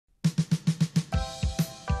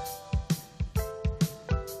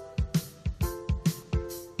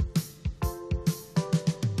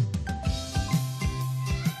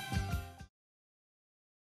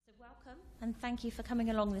and thank you for coming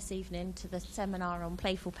along this evening to the seminar on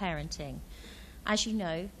Playful Parenting. As you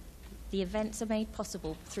know, the events are made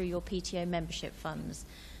possible through your PTO membership funds.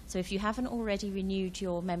 So if you haven't already renewed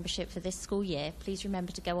your membership for this school year, please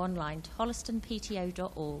remember to go online to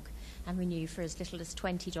hollistonpto.org and renew for as little as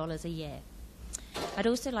 $20 a year. I'd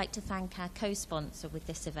also like to thank our co-sponsor with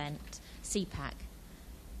this event, CPAC,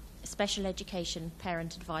 Special Education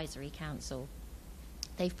Parent Advisory Council.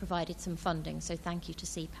 They've provided some funding, so thank you to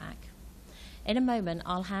CPAC. In a moment,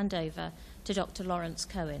 I'll hand over to Dr. Lawrence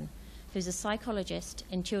Cohen, who's a psychologist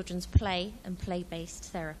in children's play and play-based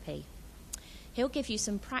therapy. He'll give you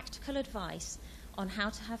some practical advice on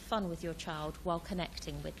how to have fun with your child while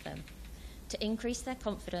connecting with them, to increase their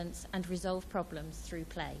confidence and resolve problems through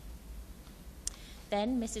play.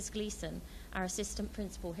 Then Mrs. Gleason, our assistant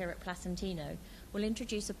principal here at Placentino, will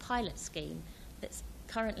introduce a pilot scheme that's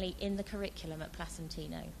currently in the curriculum at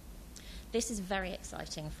Placentino. This is very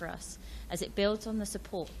exciting for us as it builds on the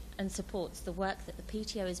support and supports the work that the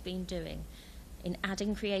PTO has been doing in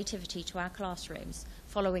adding creativity to our classrooms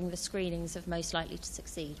following the screenings of Most Likely to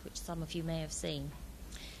Succeed, which some of you may have seen.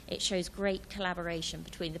 It shows great collaboration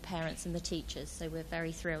between the parents and the teachers, so we're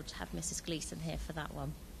very thrilled to have Mrs. Gleason here for that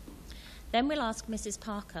one. Then we'll ask Mrs.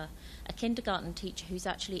 Parker, a kindergarten teacher who's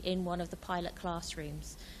actually in one of the pilot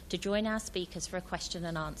classrooms, to join our speakers for a question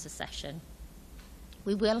and answer session.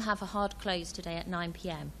 We will have a hard close today at 9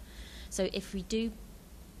 p.m. So if we do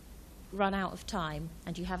run out of time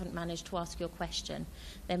and you haven't managed to ask your question,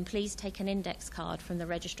 then please take an index card from the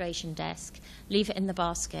registration desk, leave it in the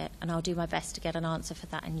basket, and I'll do my best to get an answer for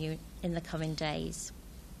that in the coming days.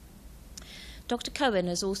 Dr. Cohen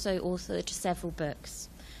has also authored several books.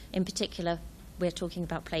 In particular, we're talking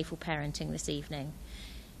about Playful Parenting this evening.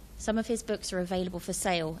 Some of his books are available for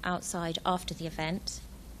sale outside after the event.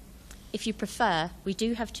 If you prefer, we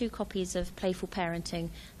do have 2 copies of Playful Parenting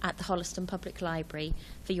at the Holliston Public Library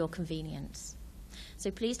for your convenience.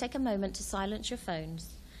 So please take a moment to silence your phones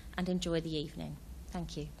and enjoy the evening.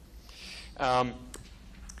 Thank you.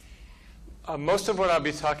 Most of what I'll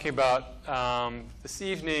be talking about this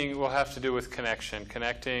evening will have to do with connection,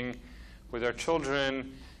 connecting with our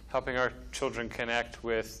children, helping our children connect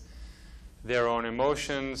with their own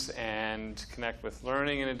emotions and connect with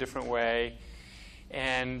learning in a different way.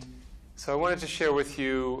 And so I wanted to share with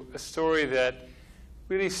you a story that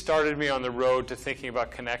really started me on the road to thinking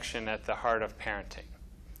about connection at the heart of parenting.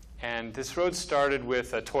 And this road started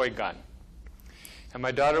with a toy gun. And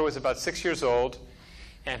my daughter was about 6 years old,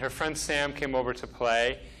 and her friend Sam came over to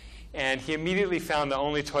play, and he immediately found the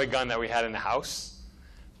only toy gun that we had in the house,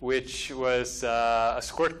 which was a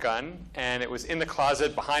squirt gun, and it was in the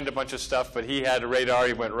closet behind a bunch of stuff, but he had a radar.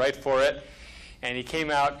 He went right for it, and he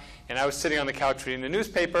came out, and I was sitting on the couch reading the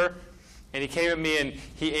newspaper, and he came at me and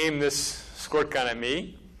he aimed this squirt gun at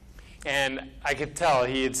me, and I could tell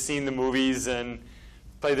he had seen the movies and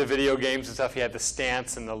played the video games and stuff. He had the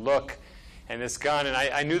stance and the look and this gun, and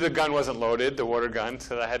I knew the gun wasn't loaded, the water gun,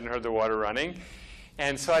 so I hadn't heard the water running.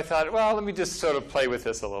 And so I thought, well, let me just sort of play with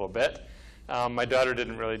this a little bit. My daughter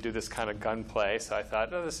didn't really do this kind of gun play, so I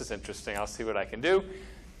thought, oh, this is interesting. I'll see what I can do.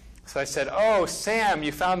 So I said, oh, Sam,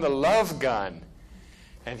 you found the love gun.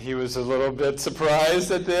 And he was a little bit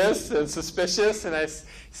surprised at this and suspicious. And I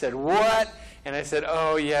said, what? And I said,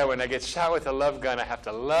 oh, yeah, when I get shot with a love gun, I have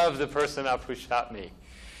to love the person up who shot me.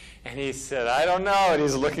 And he said, I don't know. And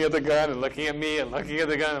he's looking at the gun and looking at me and looking at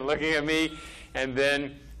the gun and looking at me. And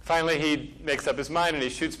then finally he makes up his mind and he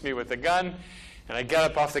shoots me with the gun. And I get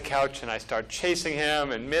up off the couch and I start chasing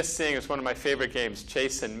him and missing. It's one of my favorite games,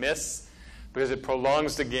 chase and miss, because it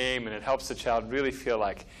prolongs the game and it helps the child really feel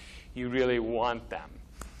like you really want them.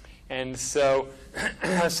 And so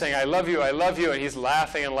I was saying, I love you, and he's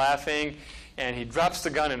laughing and laughing, and he drops the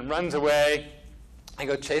gun and runs away. I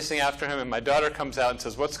go chasing after him, and my daughter comes out and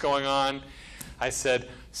says, what's going on? I said,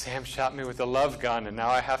 Sam shot me with a love gun, and now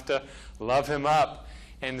I have to love him up.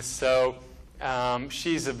 And so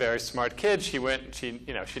she's a very smart kid. She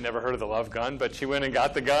never heard of the love gun, but she went and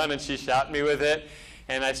got the gun, and she shot me with it.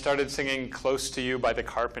 And I started singing Close to You by the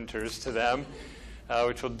Carpenters to them,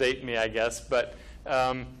 which will date me, I guess. But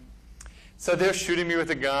so they're shooting me with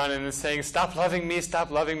a gun and then saying, stop loving me,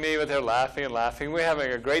 but they're laughing and laughing. We're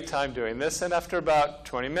having a great time doing this. And after about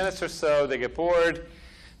 20 minutes or so, they get bored.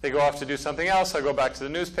 They go off to do something else. I go back to the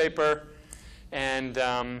newspaper. And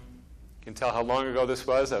you can tell how long ago this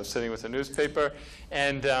was. I was sitting with the newspaper.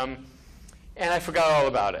 And I forgot all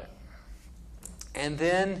about it. And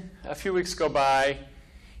then a few weeks go by,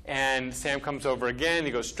 and Sam comes over again. He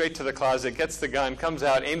goes straight to the closet, gets the gun, comes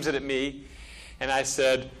out, aims it at me. And I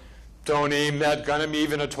said, don't aim that gun at me,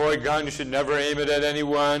 even a toy gun. You should never aim it at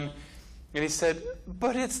anyone. And he said,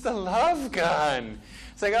 but it's the love gun.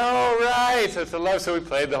 It's like, oh, right, so it's the love. So we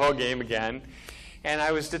played the whole game again. And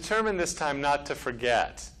I was determined this time not to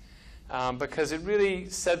forget, because it really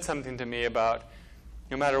said something to me about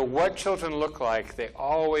no matter what children look like, they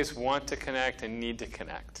always want to connect and need to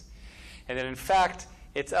connect. And that, in fact,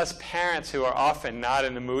 it's us parents who are often not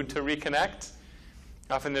in the mood to reconnect.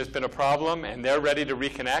 Often there's been a problem, and they're ready to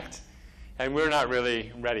reconnect, and we're not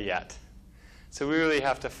really ready yet. So we really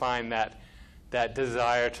have to find that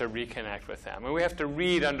desire to reconnect with them. And we have to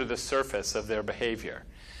read under the surface of their behavior.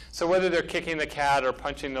 So whether they're kicking the cat or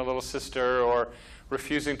punching the little sister or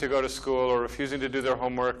refusing to go to school or refusing to do their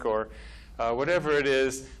homework or whatever it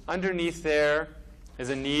is, underneath there is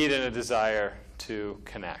a need and a desire to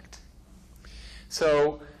connect.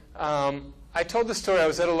 So I told this story. I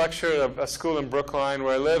was at a lecture at a school in Brookline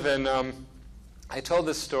where I live, and I told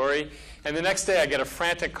this story. And the next day I get a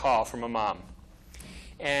frantic call from a mom.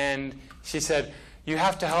 And she said, you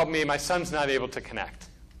have to help me. My son's not able to connect.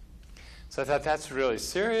 So I thought, that's really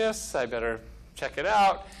serious. I better check it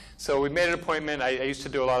out. So we made an appointment. I used to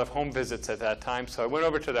do a lot of home visits at that time. So I went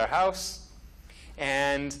over to their house.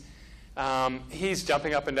 And he's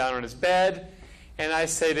jumping up and down on his bed. And I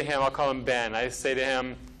say to him, I'll call him Ben. I say to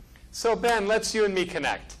him, so Ben, let's you and me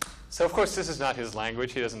connect. So of course this is not his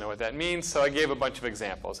language. He doesn't know what that means. So I gave a bunch of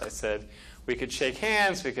examples. I said, we could shake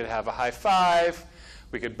hands. We could have a high five.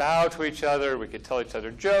 We could bow to each other. We could tell each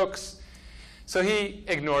other jokes. So he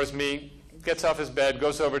ignores me, gets off his bed,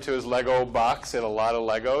 goes over to his Lego box. He had a lot of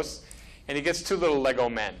Legos. And he gets 2 little Lego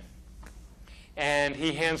men. And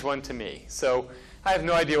he hands one to me. So I have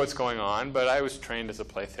no idea what's going on, but I was trained as a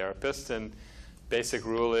play therapist. And basic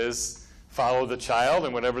rule is follow the child,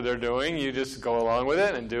 and whatever they're doing, you just go along with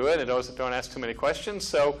it and do it. And don't ask too many questions.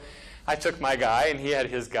 So I took my guy, and he had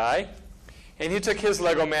his guy. And he took his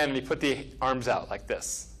Lego man, and he put the arms out like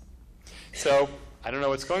this. So I don't know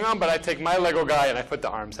what's going on, but I take my Lego guy, and I put the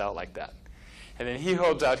arms out like that. And then he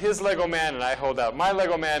holds out his Lego man, and I hold out my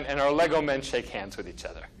Lego man, and our Lego men shake hands with each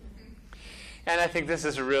other. And I think this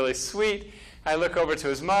is really sweet. I look over to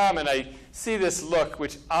his mom, and I see this look,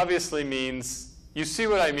 which obviously means, you see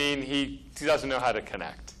what I mean, he doesn't know how to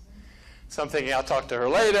connect. So I'm thinking, I'll talk to her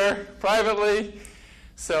later, privately.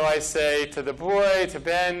 So I say to the boy, to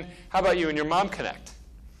Ben, how about you and your mom connect?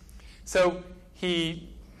 So he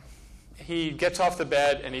gets off the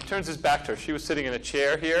bed, and he turns his back to her. She was sitting in a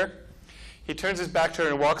chair here. He turns his back to her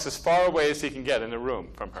and walks as far away as he can get in the room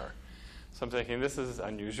from her. So I'm thinking, this is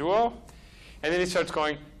unusual. And then he starts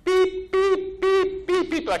going, beep, beep, beep,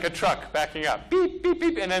 beep, beep, like a truck backing up. Beep, beep,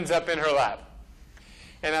 beep, and ends up in her lap.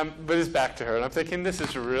 And with his back to her. And I'm thinking, this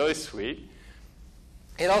is really sweet.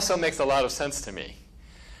 It also makes a lot of sense to me.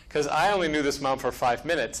 Because I only knew this mom for 5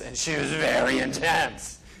 minutes, and she was very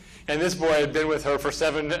intense. And this boy had been with her for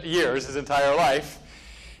 7 years, his entire life.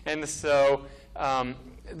 And so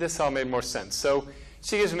this all made more sense. So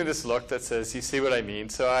she gives me this look that says, you see what I mean?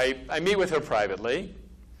 So I meet with her privately.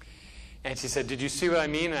 And she said, did you see what I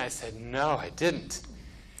mean? And I said, no, I didn't.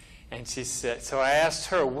 And she said, so I asked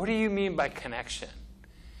her, what do you mean by connection?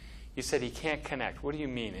 You said he can't connect. What do you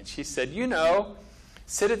mean? And she said, you know,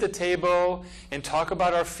 sit at the table and talk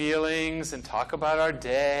about our feelings and talk about our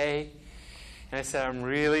day. And I said, I'm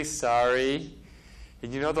really sorry.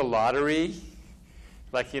 And you know the lottery?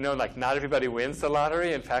 Like not everybody wins the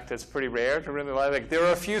lottery. In fact, it's pretty rare to win the lottery. Like, there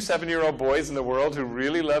are a few 7-year-old boys in the world who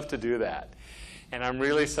really love to do that. And I'm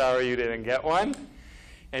really sorry you didn't get one.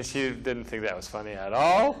 And she didn't think that was funny at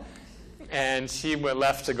all. And she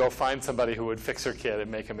left to go find somebody who would fix her kid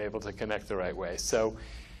and make him able to connect the right way. So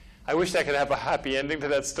I wish I could have a happy ending to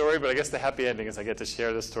that story, but I guess the happy ending is I get to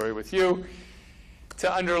share this story with you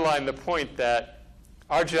to underline the point that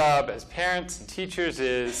our job as parents and teachers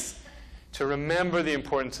is to remember the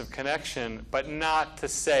importance of connection, but not to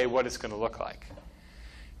say what it's going to look like.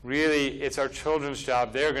 Really, it's our children's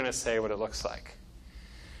job. They're going to say what it looks like.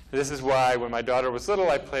 This is why when my daughter was little,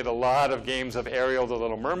 I played a lot of games of Ariel the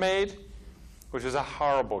Little Mermaid, which was a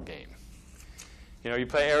horrible game. You know, you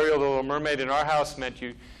play Ariel the Little Mermaid in our house meant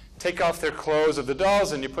you take off their clothes of the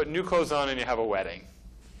dolls and you put new clothes on and you have a wedding.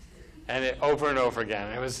 And over and over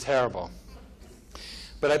again. It was terrible.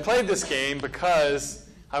 But I played this game because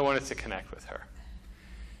I wanted to connect with her.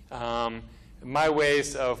 My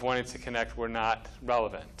ways of wanting to connect were not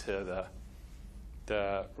relevant to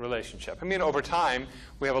the relationship. I mean, over time,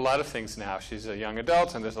 we have a lot of things now. She's a young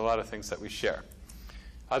adult, and there's a lot of things that we share.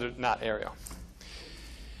 Not Ariel.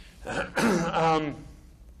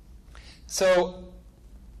 So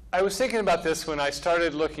I was thinking about this when I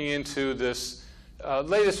started looking into this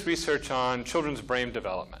latest research on children's brain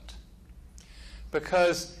development.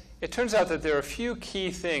 Because it turns out that there are a few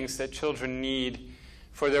key things that children need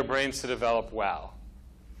for their brains to develop well.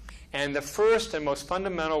 And the first and most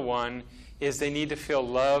fundamental one is they need to feel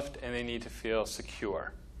loved and they need to feel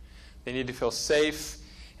secure. They need to feel safe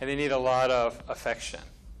and they need a lot of affection.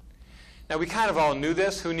 Now, we kind of all knew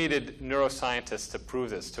this. Who needed neuroscientists to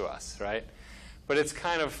prove this to us, right? But it's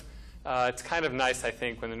kind of nice, I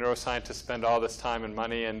think, when the neuroscientists spend all this time and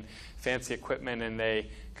money and fancy equipment and they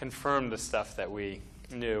confirm the stuff that we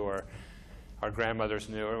knew or our grandmothers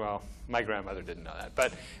knew. Or, well, my grandmother didn't know that.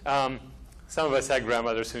 But some of us had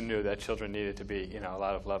grandmothers who knew that children needed to be, a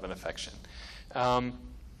lot of love and affection.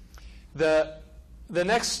 The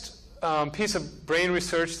next piece of brain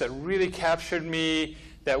research that really captured me,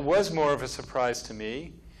 that was more of a surprise to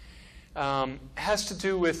me, has to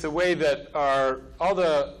do with the way that all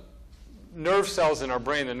the nerve cells in our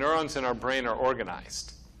brain, the neurons in our brain, are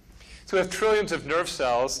organized. So we have trillions of nerve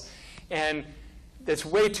cells, and it's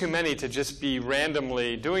way too many to just be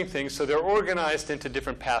randomly doing things, so they're organized into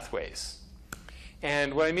different pathways.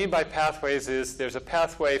 And what I mean by pathways is there's a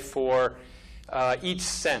pathway for each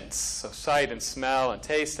sense, so sight and smell and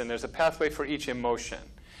taste, and there's a pathway for each emotion.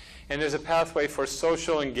 And there's a pathway for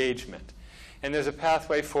social engagement. And there's a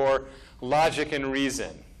pathway for logic and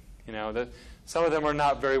reason. Some of them are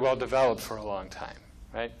not very well developed for a long time,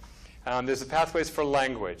 right? There's the pathways for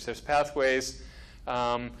language. There's pathways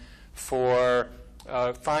for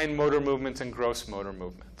fine motor movements and gross motor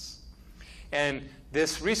movements. And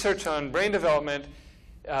this research on brain development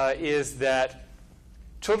is that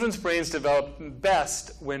children's brains develop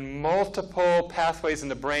best when multiple pathways in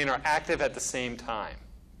the brain are active at the same time.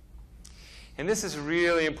 And this is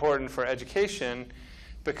really important for education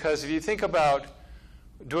because if you think about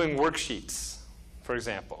doing worksheets, for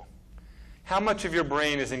example, how much of your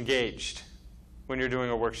brain is engaged when you're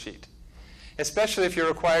doing a worksheet? Especially if you're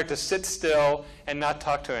required to sit still and not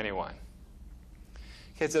talk to anyone.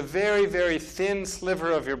 It's a very, very thin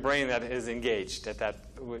sliver of your brain that is engaged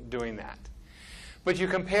at doing that. But you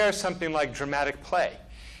compare something like dramatic play.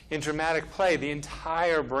 In dramatic play, the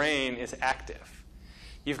entire brain is active.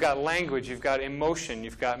 You've got language, you've got emotion,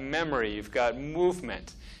 you've got memory, you've got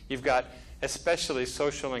movement, you've got especially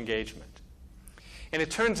social engagement. And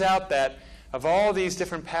it turns out that of all these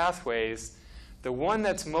different pathways, the one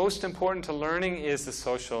that's most important to learning is the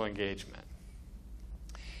social engagement.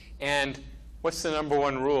 And what's the number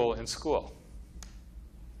one rule in school?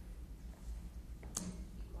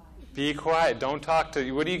 Be quiet. Don't talk to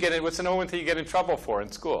you. What's the number one thing you get in trouble for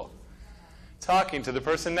in school? Talking to the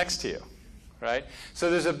person next to you, right? So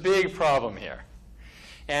there's a big problem here.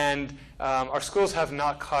 And our schools have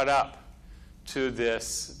not caught up to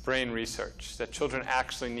this brain research, that children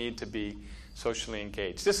actually need to be socially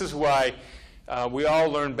engaged. This is why we all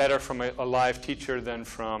learn better from a live teacher than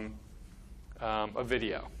from a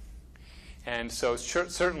video. And so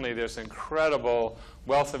certainly there's an incredible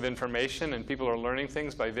wealth of information, and people are learning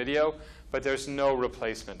things by video, but there's no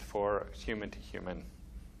replacement for human-to-human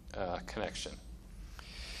connection.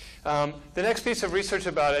 The next piece of research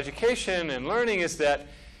about education and learning is that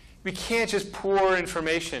we can't just pour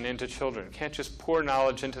information into children. Can't just pour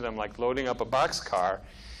knowledge into them like loading up a boxcar.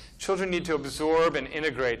 Children need to absorb and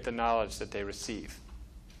integrate the knowledge that they receive.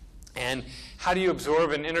 And how do you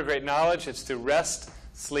absorb and integrate knowledge? It's through rest,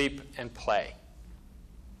 sleep, and play.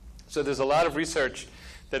 So there's a lot of research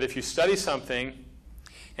that if you study something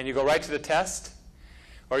and you go right to the test,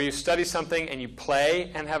 or you study something and you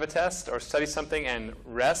play and have a test, or study something and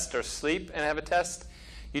rest or sleep and have a test,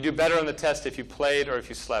 you do better on the test if you played or if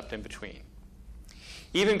you slept in between.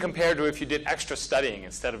 Even compared to if you did extra studying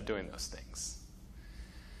instead of doing those things.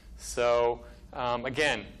 So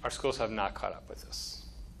again, our schools have not caught up with this.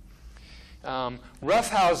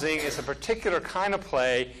 Roughhousing is a particular kind of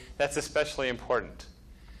play that's especially important.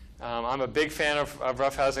 I'm a big fan of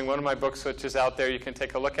roughhousing. One of my books, which is out there you can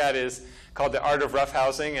take a look at, is called The Art of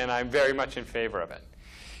Roughhousing, and I'm very much in favor of it.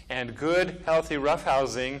 And good, healthy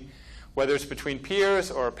roughhousing, whether it's between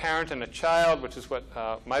peers or a parent and a child, which is what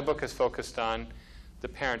my book is focused on, the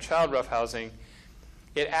parent-child roughhousing,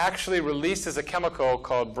 it actually releases a chemical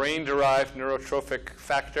called brain-derived neurotrophic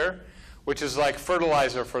factor, which is like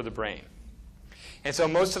fertilizer for the brain. And so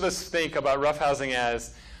most of us think about roughhousing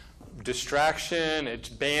as distraction, it's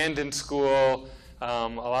banned in school, a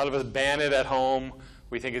lot of us ban it at home.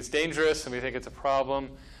 We think it's dangerous and we think it's a problem,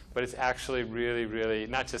 but it's actually really, really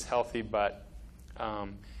not just healthy, but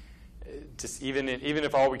just even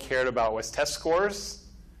if all we cared about was test scores,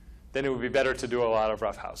 then it would be better to do a lot of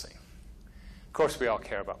roughhousing. Of course, we all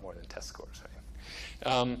care about more than test scores,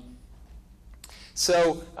 right?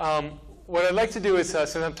 So what I'd like to do is,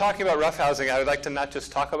 since I'm talking about roughhousing, I would like to not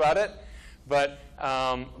just talk about it, but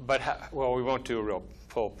Well, we won't do a real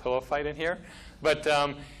full pillow fight in here. But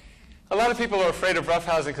a lot of people are afraid of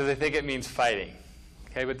roughhousing because they think it means fighting.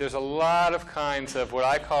 Okay, but there's a lot of kinds of what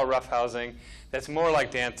I call roughhousing that's more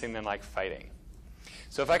like dancing than like fighting.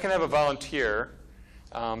 So if I can have a volunteer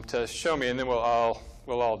to show me, and then we'll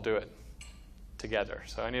all do it together.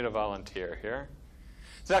 So I need a volunteer here.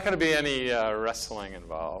 There's not going to be any wrestling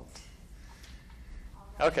involved.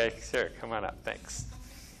 Okay, sure, come on up. Thanks.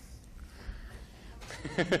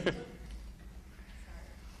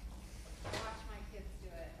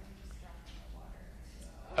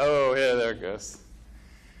 Oh, yeah, there it goes.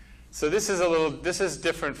 So this is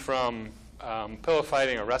different from pillow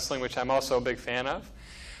fighting or wrestling, which I'm also a big fan of.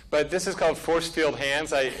 But this is called force field hands.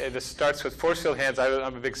 This starts with force field hands.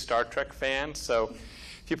 I'm a big Star Trek fan. So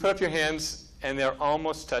if you put up your hands and they're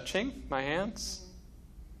almost touching my hands,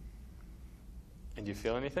 and do you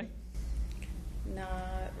feel anything?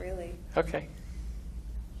 Not really. Okay.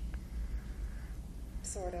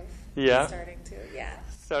 Sort of. Yeah. Starting to, yeah.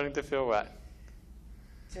 Starting to feel what?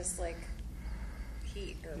 Just like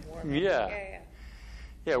heat or warm. Yeah. Yeah.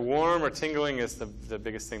 Yeah, warm or tingling is the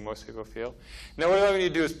biggest thing most people feel. Now what I want you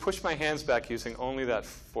to do is push my hands back using only that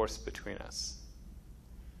force between us.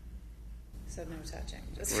 So no touching.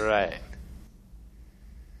 Just Right.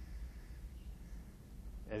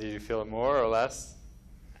 And did you feel it more or less?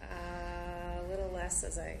 A little less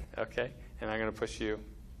as I... Okay, and I'm going to push you.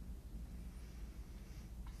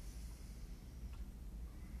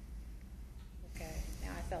 Okay,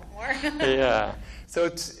 now I felt more. Yeah. So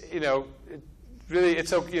it's, really, it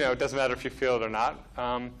doesn't matter if you feel it or not.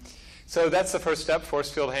 So that's the first step, force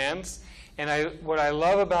field hands. And what I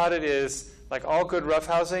love about it is, like all good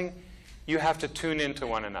roughhousing, you have to tune into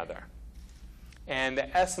one another. And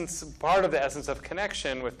part of the essence of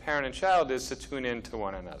connection with parent and child is to tune into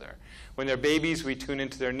one another. When they're babies, we tune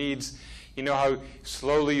into their needs. You know how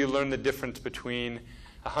slowly you learn the difference between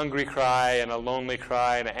a hungry cry and a lonely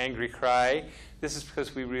cry and an angry cry? This is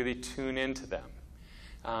because we really tune into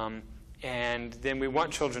them. And then we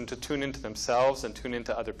want children to tune into themselves and tune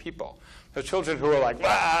into other people. So children who are like,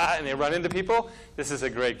 "Wah!" and they run into people, this is a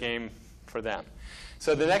great game for them.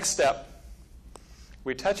 So the next step,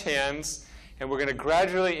 we touch hands, and we're going to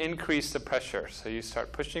gradually increase the pressure. So you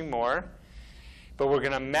start pushing more, but we're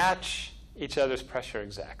going to match each other's pressure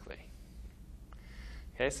exactly.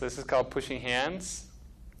 Okay, so this is called pushing hands.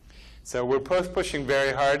 So we're both pushing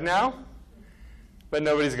very hard now, but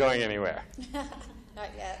nobody's going anywhere. Not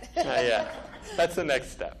yet. Not yet. That's the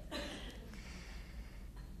next step.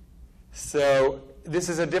 So this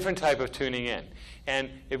is a different type of tuning in. And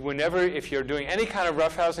if you're doing any kind of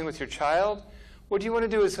roughhousing with your child, what you want to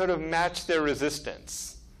do is sort of match their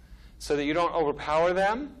resistance so that you don't overpower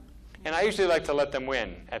them. And I usually like to let them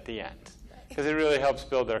win at the end because it really helps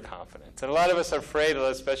build their confidence. And a lot of us are afraid,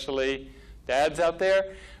 especially dads out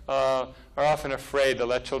there, are often afraid to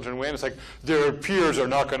let children win. It's like their peers are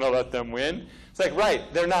not going to let them win. It's like, right,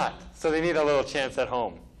 they're not. So they need a little chance at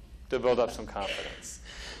home to build up some confidence.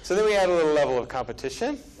 So then we add a little level of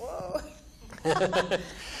competition. Whoa.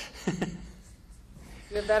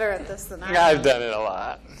 You're better at this than I am. I've done it a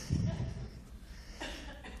lot.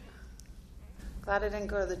 Glad I didn't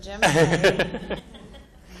go to the gym today.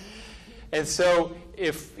 And so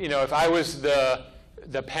if I was the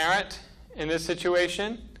parent in this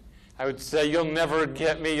situation, I would say, "You'll never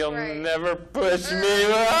get me. You'll never push me."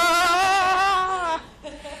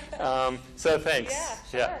 So thanks.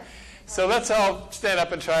 Yeah, sure. So let's all stand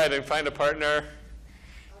up and try it and find a partner.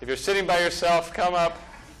 If you're sitting by yourself, come up.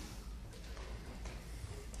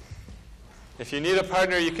 If you need a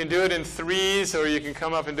partner, you can do it in threes, or you can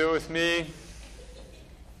come up and do it with me.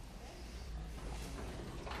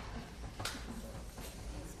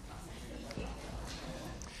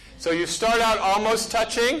 So you start out almost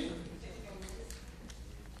touching.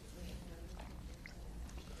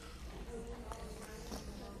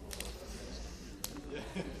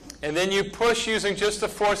 And then you push using just the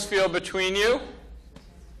force field between you.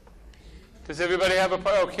 Does everybody have a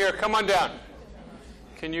partner? Oh, here, come on down.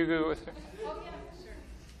 Can you go with her?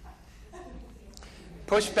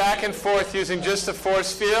 Push back and forth using just the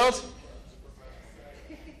force field.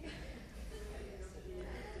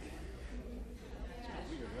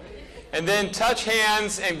 And then touch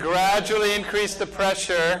hands and gradually increase the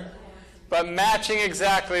pressure, but matching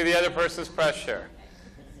exactly the other person's pressure.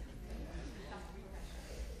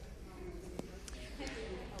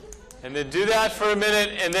 And then do that for a minute,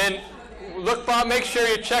 and then make sure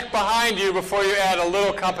you check behind you before you add a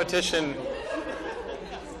little competition.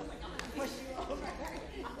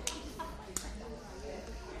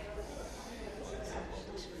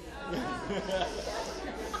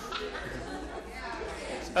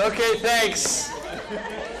 Okay, thanks.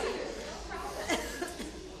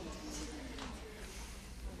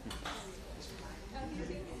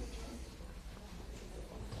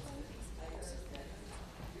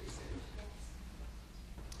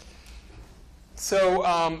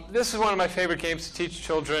 So this is one of my favorite games to teach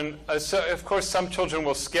children. So of course, some children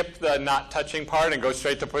will skip the not touching part and go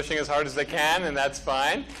straight to pushing as hard as they can, and that's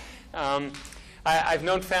fine. I've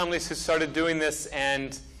known families who started doing this,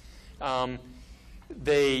 and there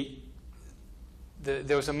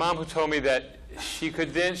was a mom who told me that she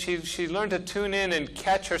learned to tune in and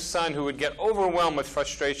catch her son who would get overwhelmed with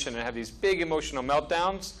frustration and have these big emotional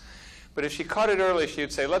meltdowns. But if she caught it early, she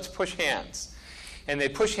would say, "Let's push hands," and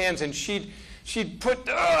they'd push hands, and she'd put,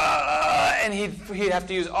 and he'd have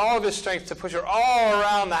to use all of his strength to push her all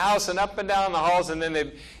around the house and up and down the halls, and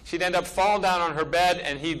then she'd end up falling down on her bed,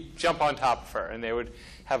 and he'd jump on top of her, and they would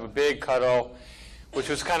have a big cuddle, which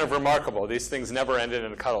was kind of remarkable. These things never ended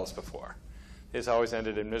in cuddles before. These always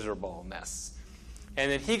ended in miserable mess. And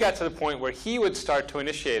then he got to the point where he would start to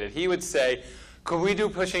initiate it. He would say, "Could we do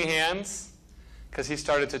pushing hands?" Because he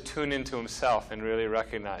started to tune into himself and really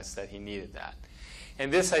recognize that he needed that.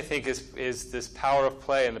 And this, I think, is this power of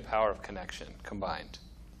play and the power of connection combined.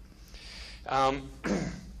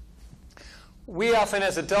 We often,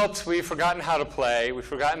 as adults, we've forgotten how to play. We've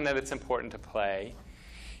forgotten that it's important to play.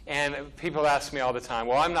 And people ask me all the time,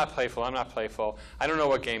 "Well, I'm not playful. I'm not playful. I don't know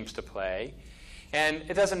what games to play." And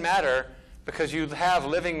it doesn't matter, because you have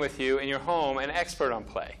living with you in your home an expert on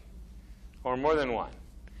play, or more than one.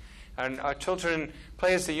 And our children,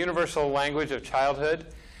 play is the universal language of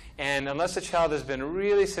childhood. And unless a child has been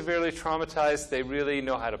really severely traumatized, they really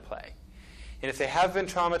know how to play. And if they have been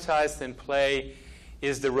traumatized, then play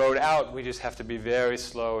is the road out. We just have to be very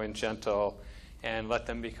slow and gentle and let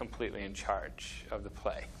them be completely in charge of the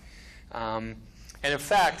play. And in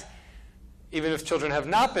fact, even if children have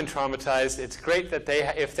not been traumatized, it's great that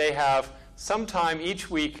if they have some time each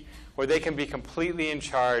week where they can be completely in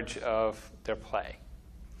charge of their play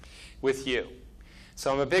with you.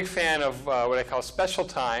 So I'm a big fan of what I call special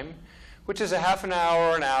time, which is a half an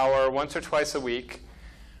hour, once or twice a week,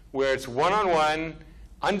 where it's one-on-one,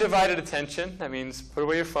 undivided attention. That means put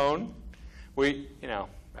away your phone.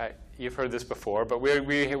 You've heard this before, but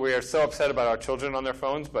we are so upset about our children on their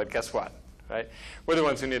phones, but guess what? Right? We're the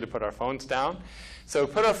ones who need to put our phones down. So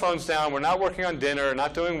put our phones down. We're not working on dinner,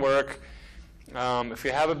 not doing work. If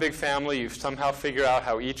you have a big family, you somehow figure out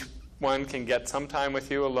how each one can get some time with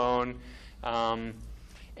you alone.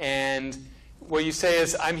 And what you say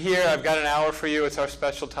is, "I'm here, I've got an hour for you, it's our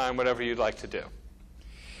special time, whatever you'd like to do."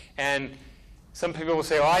 And some people will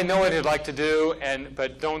say, "Oh, I know what you'd like to do,"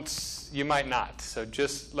 but you might not. So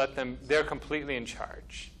just let them, they're completely in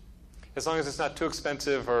charge. As long as it's not too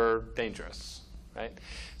expensive or dangerous, right?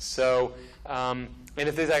 So, and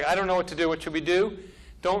if they're like, "I don't know what to do, what should we do?"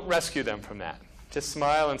 Don't rescue them from that. Just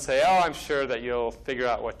smile and say, "Oh, I'm sure that you'll figure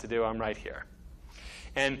out what to do, I'm right here."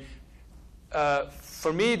 And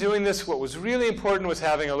for me, doing this, what was really important was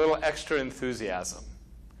having a little extra enthusiasm,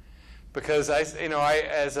 because as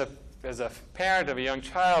a parent of a young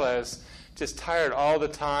child, I was just tired all the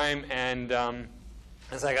time, and I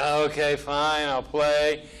was like, "Oh, okay, fine, I'll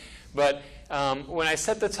play." But when I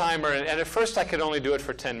set the timer, and at first I could only do it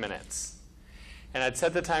for 10 minutes, and I'd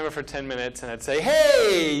set the timer for 10 minutes, and I'd say,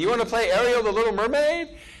 "Hey, you want to play Ariel the Little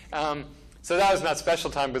Mermaid?" So that was not special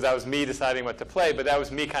time, because that was me deciding what to play, but that was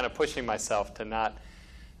me kind of pushing myself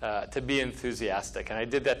to be enthusiastic. And I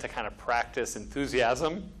did that to kind of practice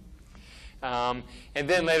enthusiasm. And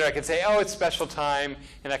then later I could say, "Oh, it's special time,"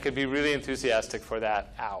 and I could be really enthusiastic for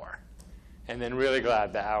that hour. And then really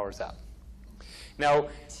glad the hour's up. Now,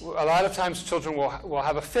 a lot of times children will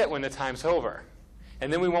have a fit when the time's over.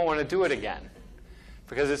 And then we won't want to do it again,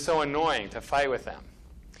 because it's so annoying to fight with them.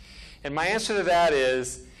 And my answer to that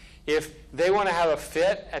is, if they want to have a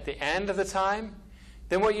fit at the end of the time,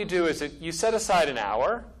 then what you do is that you set aside an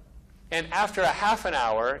hour, and after a half an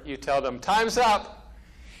hour, you tell them, "Time's up."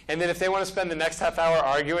 And then if they want to spend the next half hour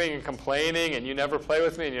arguing and complaining, and "You never play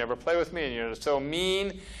with me, and you never play with me, and you're so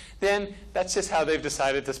mean," then that's just how they've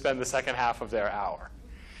decided to spend the second half of their hour.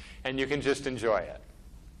 And you can just enjoy it.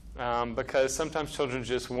 Because sometimes children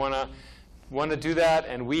just want to do that,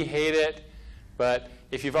 and we hate it. But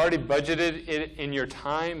if you've already budgeted it in your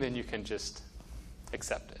time, then you can just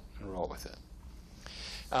accept it and roll with it.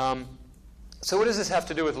 So what does this have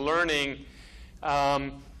to do with learning?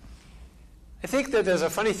 I think that there's a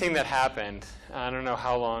funny thing that happened, I don't know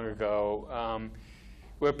how long ago,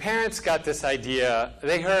 where parents got this idea.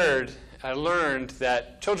 They learned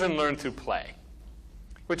that children learn through play,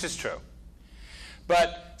 which is true.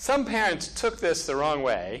 But some parents took this the wrong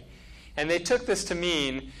way, And they took this to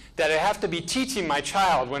mean that I have to be teaching my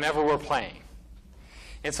child whenever we're playing.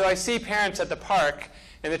 And so I see parents at the park,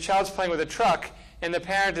 and the child's playing with a truck, and the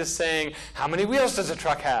parent is saying, how many wheels does the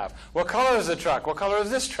truck have? What color is the truck? What color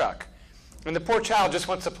is this truck? And the poor child just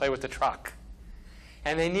wants to play with the truck.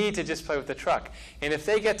 And they need to just play with the truck. And if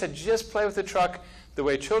they get to just play with the truck the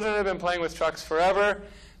way children have been playing with trucks forever,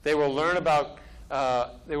 they will learn about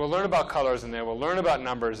colors, and they will learn about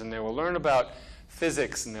numbers, and they will learn about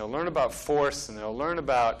physics, and they'll learn about force, and they'll learn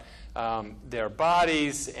about their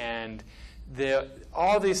bodies, and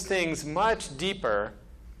all these things much deeper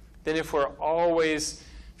than if we're always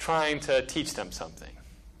trying to teach them something.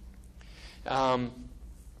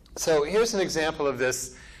 So here's an example of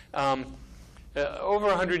this. Over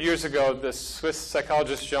 100 years ago, the Swiss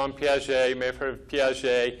psychologist Jean Piaget, you may have heard of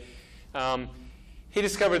Piaget, he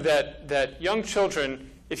discovered that young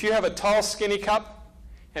children, if you have a tall, skinny cup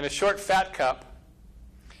and a short, fat cup,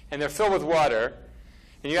 and they're filled with water,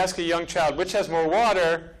 and you ask a young child which has more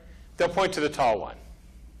water, they'll point to the tall one.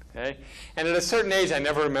 Okay? And at a certain age, I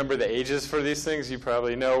never remember the ages for these things. You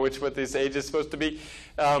probably know what this age is supposed to be.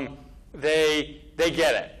 They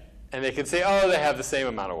get it. And they can say, oh, they have the same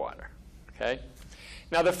amount of water. Okay?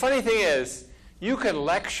 Now, the funny thing is, you can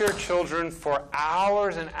lecture children for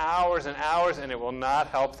hours and hours and hours, and it will not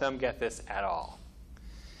help them get this at all.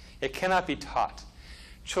 It cannot be taught.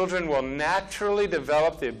 Children will naturally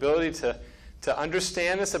develop the ability to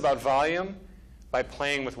understand this about volume by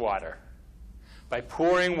playing with water, by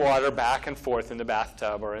pouring water back and forth in the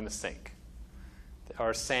bathtub or in the sink,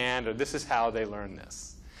 or sand, or this is how they learn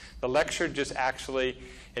this. The lecture just actually,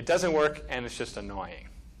 it doesn't work, and it's just annoying.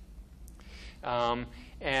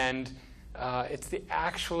 It's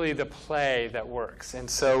actually the play that works. And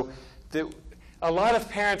so a lot of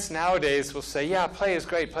parents nowadays will say, yeah, play is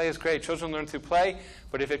great, children learn through play,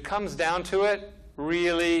 but if it comes down to it,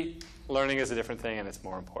 really, learning is a different thing, and it's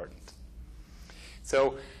more important.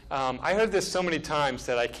 So I heard this so many times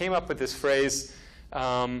that I came up with this phrase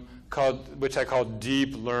which I call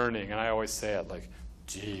deep learning, and I always say it like,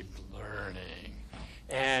 deep learning.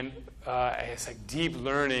 And it's like deep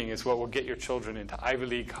learning is what will get your children into Ivy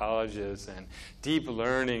League colleges, and deep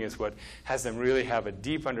learning is what has them really have a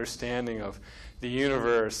deep understanding of the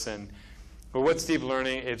universe. But what's deep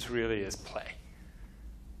learning? It really is play,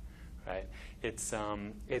 right?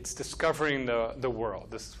 It's discovering the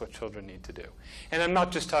world. This is what children need to do. And I'm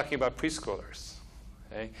not just talking about preschoolers.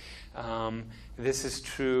 Okay? This is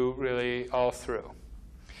true really all through.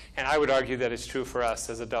 And I would argue that it's true for us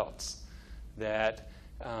as adults, that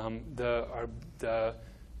the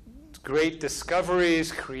great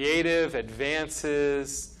discoveries, creative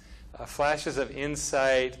advances, flashes of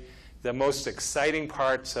insight, the most exciting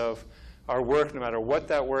parts of our work, no matter what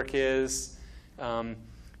that work is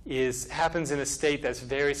happens in a state that's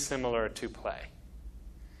very similar to play.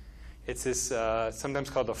 It's this sometimes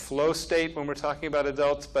called the flow state when we're talking about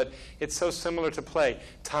adults, but it's so similar to play.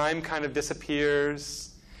 Time kind of disappears.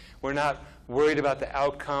 We're not worried about the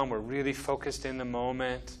outcome. We're really focused in the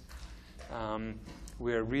moment.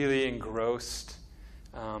 We're really engrossed.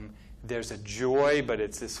 There's a joy, but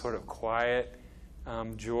it's this sort of quiet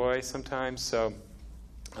joy sometimes. So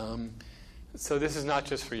this is not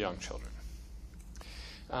just for young children.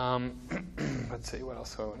 Let's see, what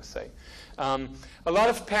else do I want to say? A lot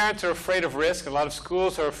of parents are afraid of risk. A lot of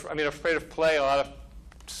schools are afraid of play. A lot of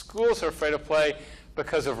schools are afraid of play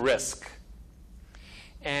because of risk.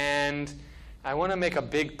 And I want to make a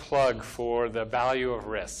big plug for the value of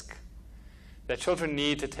risk, that children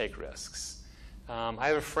need to take risks. I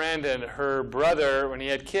have a friend, and her brother, when he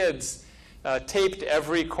had kids, taped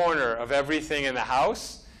every corner of everything in the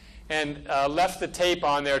house and left the tape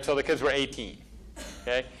on there until the kids were 18.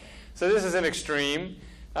 Okay? So this is an extreme.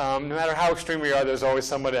 No matter how extreme we are, there's always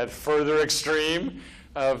someone at further extreme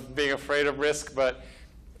of being afraid of risk. But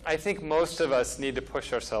I think most of us need to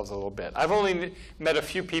push ourselves a little bit. I've only met a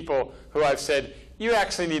few people who I've said, you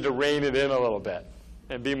actually need to rein it in a little bit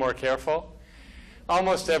and be more careful.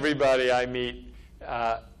 Almost everybody I meet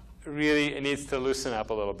really needs to loosen up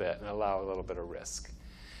a little bit and allow a little bit of risk.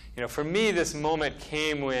 For me, this moment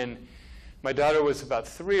came when my daughter was about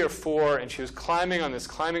 3 or 4, and she was climbing on this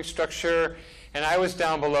climbing structure, and I was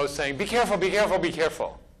down below saying, be careful, be careful, be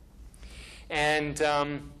careful. And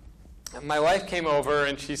my wife came over,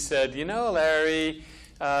 and she said, Larry,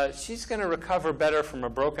 she's going to recover better from a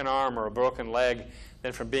broken arm or a broken leg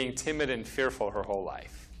than from being timid and fearful her whole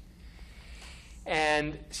life.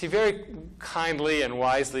 And she very kindly and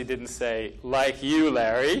wisely didn't say, like you,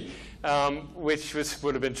 Larry, which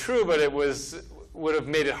would have been true, but it would have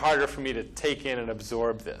made it harder for me to take in and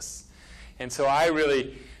absorb this. And so I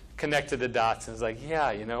really connected the dots and was like,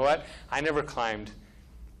 yeah, you know what? I never climbed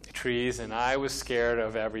trees, and I was scared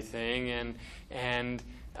of everything, and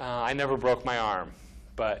I never broke my arm.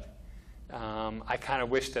 But I kind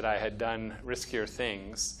of wish that I had done riskier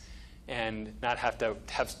things and not have to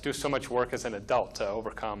do so much work as an adult to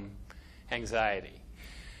overcome anxiety.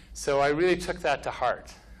 So I really took that to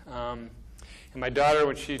heart. And my daughter,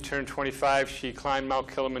 when she turned 25, she climbed Mount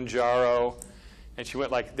Kilimanjaro, and she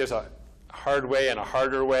went like, there's a hard way and a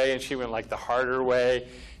harder way, and she went like the harder way.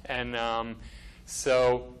 And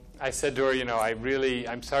so I said to her, you know,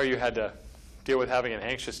 I'm sorry you had to deal with having an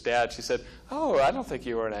anxious dad. She said, oh, I don't think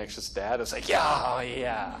you were an anxious dad. I was like, yeah, oh,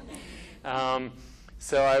 yeah.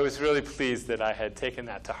 So I was really pleased that I had taken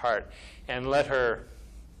that to heart and let her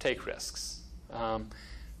take risks.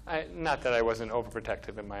 Not that I wasn't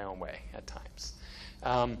overprotective in my own way at times.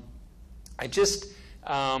 I just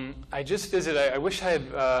visited, I wish I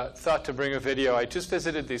had thought to bring a video. I just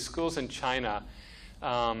visited these schools in China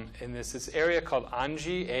in this area called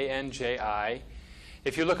Anji, A-N-J-I.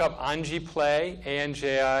 If you look up Anji Play,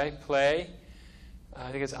 A-N-J-I Play, I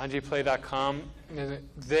think it's anjiplay.com.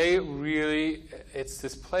 They really, it's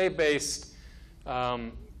this play-based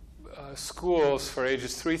schools for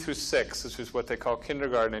ages 3 through 6, which is what they call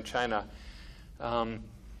kindergarten in China.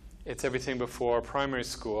 It's everything before primary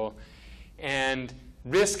school. And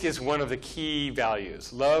risk is one of the key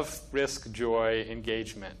values. Love, risk, joy,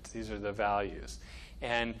 engagement. These are the values.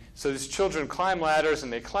 And so these children climb ladders,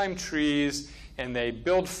 and they climb trees, and they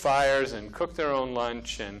build fires and cook their own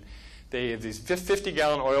lunch, and they have these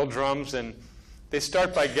 50-gallon oil drums, and they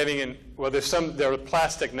start by getting in, well, they're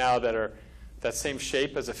plastic now that are that same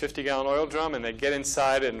shape as a 50-gallon oil drum, and they get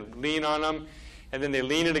inside and lean on them, and then they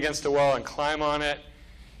lean it against a wall and climb on it,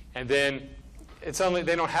 and then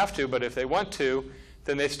they don't have to, but if they want to,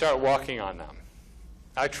 then they start walking on them.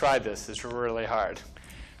 I tried this. It's really hard.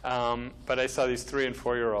 But I saw these 3- and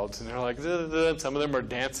 4-year-olds, and they're like, some of them are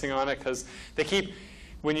dancing on it because they keep,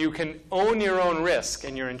 when you can own your own risk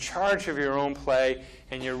and you're in charge of your own play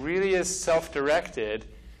and you're really as self-directed,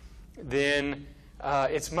 then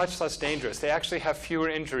it's much less dangerous. They actually have fewer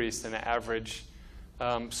injuries than the average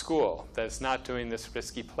school that's not doing this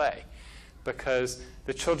risky play because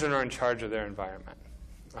the children are in charge of their environment.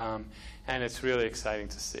 And it's really exciting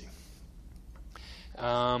to see.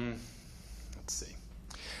 Let's see.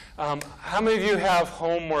 How many of you have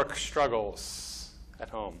homework struggles at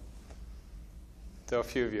home? So a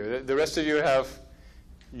few of you. The rest of you have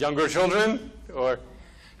younger children or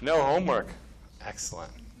no homework?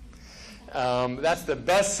 Excellent. That's the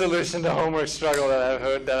best solution to homework struggle that I've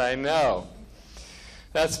heard that I know.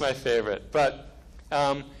 That's my favorite. But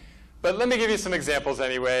let me give you some examples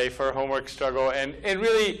anyway for homework struggle, and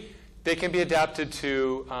really they can be adapted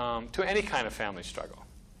to any kind of family struggle.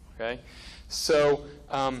 Okay, so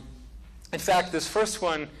in fact, this first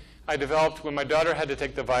one I developed when my daughter had to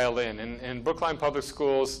take the violin. In Brookline Public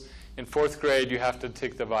Schools, in 4th grade, you have to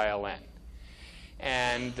take the violin.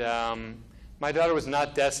 And my daughter was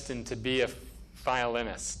not destined to be a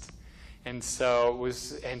violinist. And so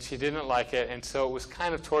and she didn't like it, and so it was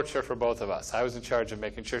kind of torture for both of us. I was in charge of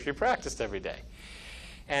making sure she practiced every day.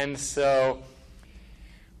 And so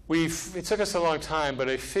it took us a long time, but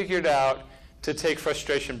I figured out to take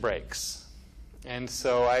frustration breaks. And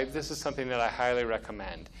so this is something that I highly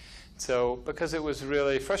recommend. So because it was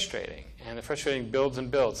really frustrating, and the frustrating builds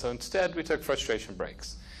and builds. So instead, we took frustration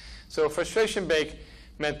breaks. So a frustration break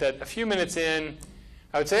meant that a few minutes in,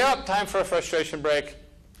 I would say, oh, time for a frustration break.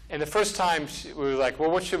 And the first time, we were like, well,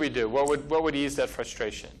 what should we do? What would ease that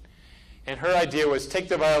frustration? And her idea was take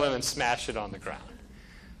the violin and smash it on the ground.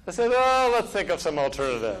 I said, oh, let's think of some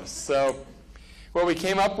alternatives. So what we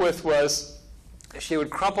came up with was she would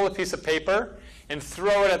crumple a piece of paper and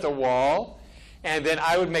throw it at the wall, and then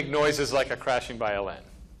I would make noises like a crashing violin.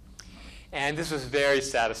 And this was very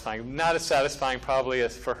satisfying. Not as satisfying probably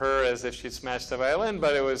as for her as if she'd smashed the violin,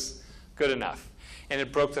 but it was good enough. And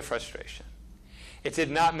it broke the frustration. It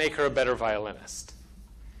did not make her a better violinist.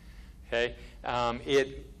 Okay?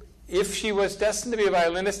 If she was destined to be a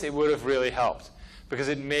violinist, it would have really helped because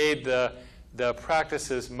it made the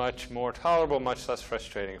practices much more tolerable, much less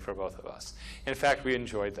frustrating for both of us. In fact, we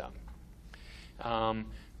enjoyed them.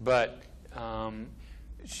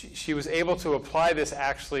 She was able to apply this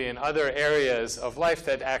actually in other areas of life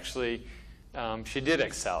that actually she did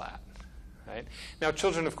excel at. Right? Now,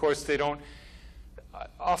 children, of course,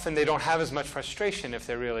 often they don't have as much frustration if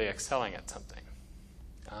they're really excelling at something,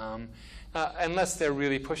 unless they're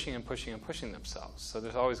really pushing and pushing and pushing themselves. So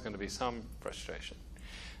there's always going to be some frustration.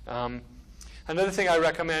 Another thing I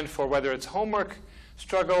recommend for whether it's homework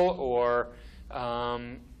struggle or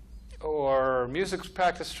or music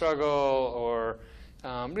practice struggle, or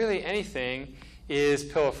really anything, is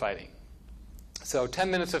pillow fighting. So 10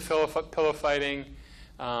 minutes of pillow fighting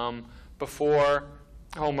before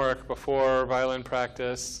homework, before violin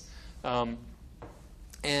practice. Some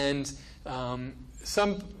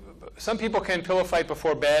people can pillow fight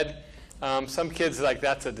before bed. Some kids, like,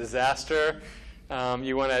 that's a disaster.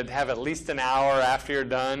 You want to have at least an hour after you're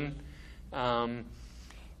done.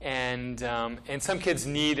 And some kids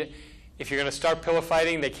need, if you're going to start pillow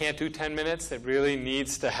fighting, they can't do 10 minutes. It really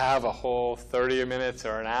needs to have a whole 30 minutes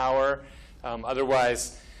or an hour.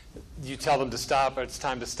 Otherwise, you tell them to stop, or it's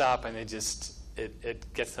time to stop, and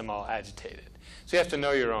it gets them all agitated. So you have to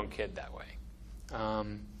know your own kid that way.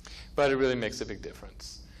 But it really makes a big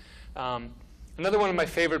difference. Another one of my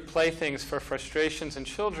favorite playthings for frustrations in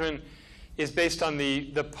children is based on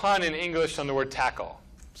the pun in English on the word tackle.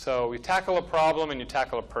 So you tackle a problem and you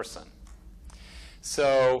tackle a person.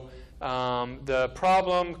 So the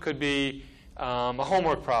problem could be a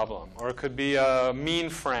homework problem, or it could be a mean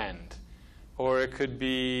friend, or it could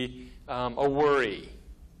be a worry.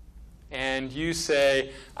 And you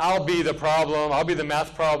say, I'll be the problem, I'll be the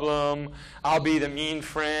math problem, I'll be the mean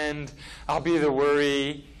friend, I'll be the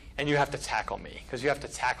worry, and you have to tackle me, because you have to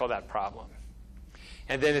tackle that problem.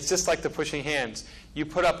 And then it's just like the pushing hands. You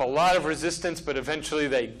put up a lot of resistance, but eventually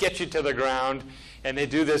they get you to the ground, and they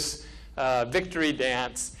do this victory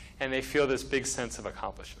dance, and they feel this big sense of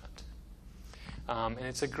accomplishment. And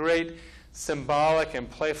it's a great symbolic and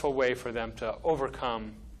playful way for them to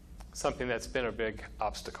overcome something that's been a big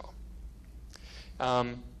obstacle.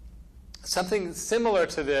 Something similar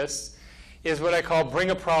to this is what I call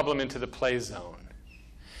bring a problem into the play zone.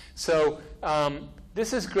 So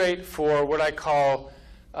this is great for what I call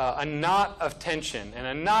a knot of tension. And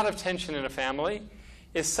a knot of tension in a family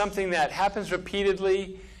is something that happens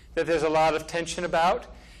repeatedly, that there's a lot of tension about.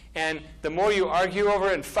 And the more you argue over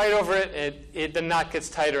it and fight over it, the knot gets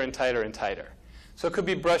tighter and tighter and tighter. So it could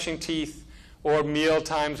be brushing teeth, or meal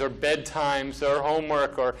times, or bedtimes, or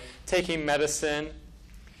homework, or taking medicine.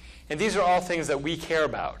 And these are all things that we care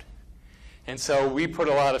about. And so we put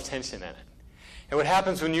a lot of tension in it. And what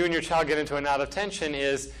happens when you and your child get into a knot of tension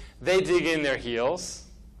is they dig in their heels,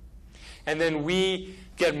 and then we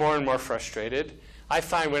get more and more frustrated. I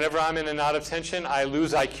find whenever I'm in a knot of tension, I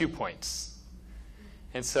lose IQ points.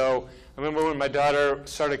 And so I remember when my daughter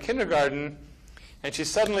started kindergarten, and she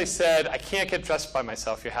suddenly said, I can't get dressed by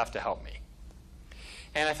myself, you have to help me.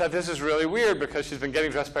 And I thought, this is really weird, because she's been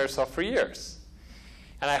getting dressed by herself for years.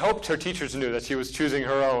 And I hoped her teachers knew that she was choosing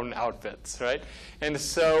her own outfits, right? And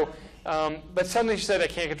so, but suddenly she said, I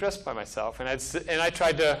can't get dressed by myself. And I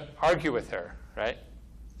tried to argue with her, right?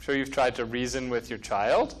 I'm sure you've tried to reason with your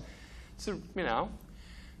child. So,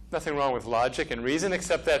 nothing wrong with logic and reason,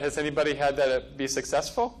 except that, has anybody had that be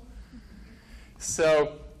successful?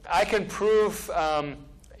 So I can prove,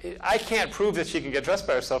 I can't prove that she can get dressed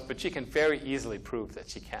by herself, but she can very easily prove that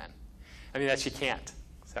she can. That she can't,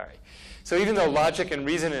 sorry. So even though logic and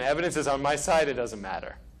reason and evidence is on my side, it doesn't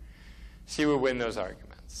matter. She would win those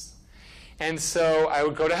arguments. And so I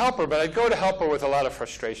would go to help her, but I'd go to help her with a lot of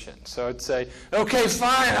frustration. So I'd say, okay,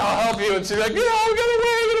 fine, I'll help you. And she'd be like, get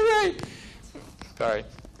away. Sorry.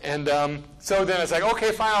 And so then it's like,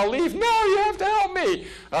 okay, fine, I'll leave. No, you have to help me.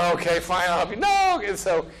 Okay, fine, I'll help you. No. And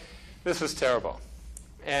so this was terrible.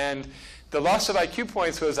 And the loss of IQ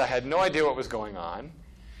points was I had no idea what was going on.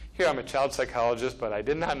 Here I'm a child psychologist, but I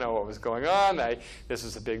did not know what was going on. This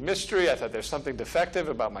was a big mystery. I thought there's something defective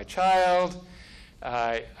about my child.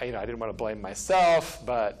 I didn't want to blame myself,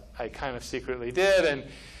 but I kind of secretly did. And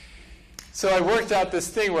so I worked out this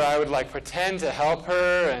thing where I would pretend to help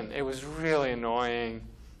her, and it was really annoying.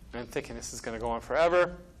 And I'm thinking this is going to go on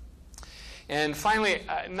forever. And finally,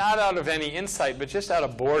 not out of any insight, but just out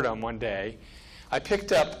of boredom one day, I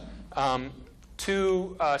picked up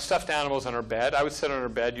two stuffed animals on her bed. I would sit on her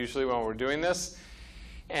bed usually when we were doing this,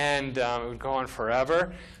 and it would go on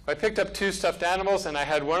forever. I picked up two stuffed animals, and I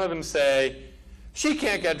had one of them say, she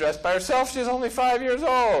can't get dressed by herself, she's only 5 years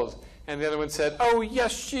old. And the other one said, oh,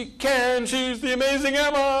 yes, she can, she's the amazing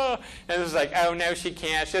Emma. And it was like, oh, no, she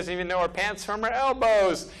can't, she doesn't even know her pants from her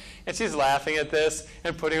elbows. And she's laughing at this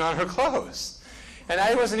and putting on her clothes. And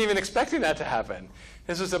I wasn't even expecting that to happen.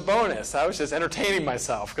 This was a bonus. I was just entertaining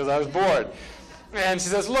myself because I was bored. And she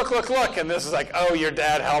says, look, look, look. And this was like, oh, your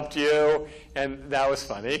dad helped you. And that was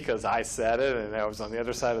funny because I said it, and I was on the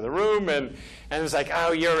other side of the room. And it was like,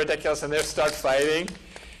 oh, you're ridiculous. And they start fighting.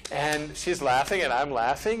 And she's laughing, and I'm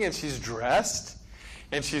laughing, and she's dressed.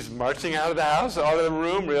 And she's marching out of the house, out of the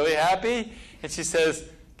room, really happy. And she says,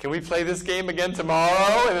 can we play this game again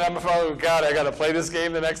tomorrow? And I'm like, oh, God, I got to play this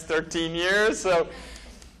game the next 13 years. So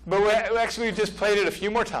But we just played it a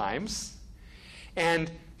few more times,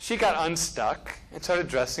 and she got unstuck and started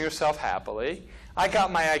dressing herself happily. I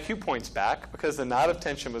got my IQ points back because the knot of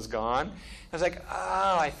tension was gone. I was like,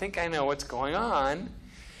 oh, I think I know what's going on.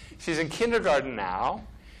 She's in kindergarten now.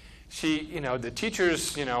 She, the teachers,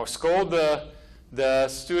 scold the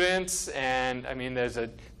students, and I mean, the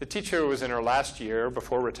teacher was in her last year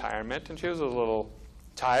before retirement, and she was a little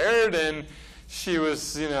tired, and she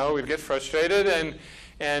was, we'd get frustrated,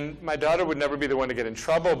 and my daughter would never be the one to get in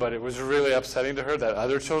trouble, but it was really upsetting to her that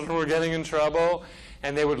other children were getting in trouble,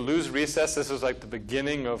 and they would lose recess. This was like the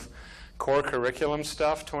beginning of core curriculum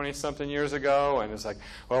stuff 20-something years ago, and it's like,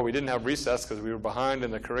 well, we didn't have recess because we were behind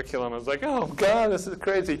in the curriculum. I was like, oh, God, this is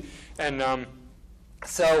crazy. And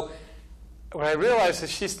so what I realized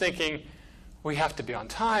is she's thinking, we have to be on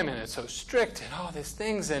time, and it's so strict, and all these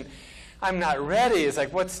things, and I'm not ready. It's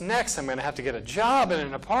like, what's next? I'm going to have to get a job and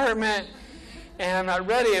an apartment, and I'm not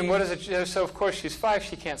ready. And what is it? So, of course, she's 5.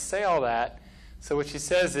 She can't say all that. So what she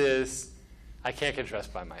says is, I can't get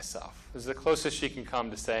dressed by myself. This is the closest she can come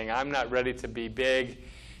to saying, I'm not ready to be big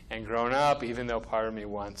and grown up, even though part of me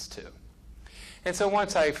wants to. And so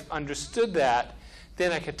once I understood that,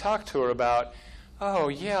 then I could talk to her about, oh,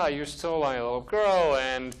 yeah, you're still a little girl,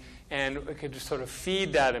 and we could just sort of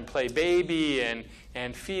feed that and play baby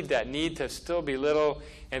and feed that need to still be little,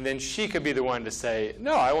 and then she could be the one to say,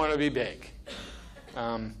 no, I want to be big.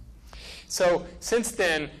 So since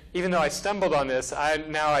then, even though I stumbled on this,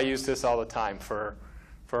 now I use this all the time for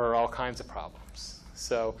all kinds of problems.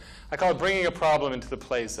 So I call it bringing a problem into the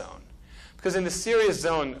play zone. Because in the serious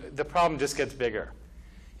zone, the problem just gets bigger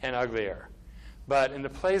and uglier. But in the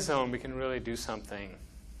play zone, we can really do something.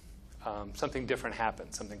 Something different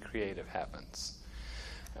happens. Something creative happens.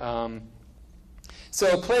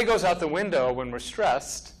 So play goes out the window when we're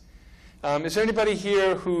stressed. Is there anybody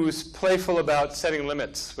here who's playful about setting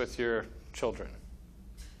limits with your children?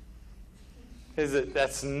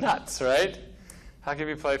 That's nuts, right? How can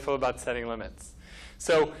you be playful about setting limits?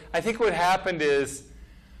 So I think what happened is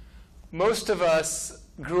most of us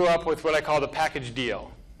grew up with what I call the package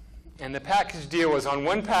deal. And the package deal was on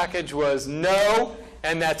one package was no,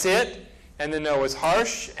 and that's it. And the no was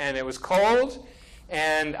harsh, and it was cold,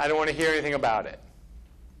 and I don't want to hear anything about it.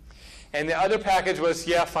 And the other package was,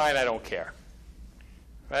 yeah, fine, I don't care.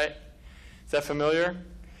 Right? Is that familiar?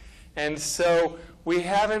 And so we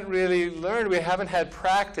haven't really learned, we haven't had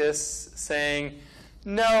practice saying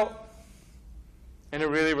no in a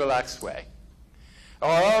really relaxed way. Or,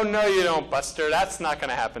 oh, no, you don't, Buster. That's not going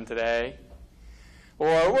to happen today.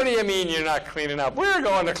 Or, what do you mean you're not cleaning up? We're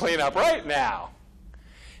going to clean up right now.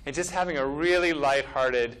 And just having a really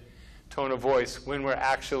lighthearted tone of voice when we're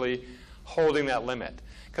actually holding that limit.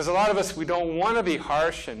 Because a lot of us, we don't want to be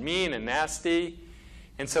harsh and mean and nasty,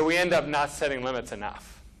 and so we end up not setting limits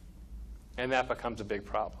enough. And that becomes a big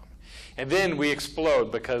problem. And then we explode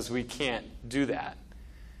because we can't do that.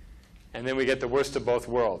 And then we get the worst of both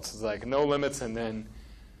worlds. It's like no limits and then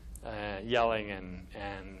yelling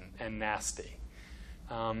and nasty.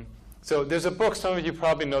 So there's a book, some of you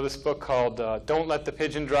probably know this book called Don't Let the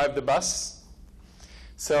Pigeon Drive the Bus.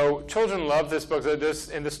 So children love this book.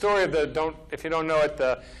 In the story of if you don't know it,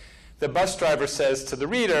 the bus driver says to the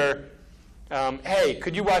reader, hey,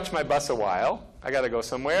 could you watch my bus a while? I got to go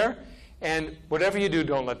somewhere. And whatever you do,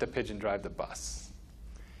 don't let the pigeon drive the bus.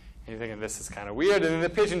 And you're thinking, this is kind of weird. And then the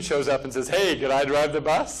pigeon shows up and says, hey, could I drive the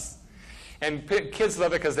bus? And kids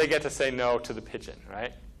love it because they get to say no to the pigeon,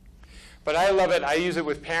 right? But I love it. I use it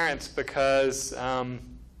with parents because,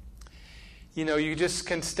 you just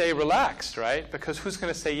can stay relaxed, right? Because who's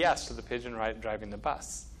going to say yes to the pigeon driving the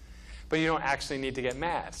bus? But you don't actually need to get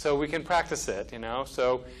mad. So we can practice it,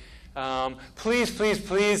 So please, please,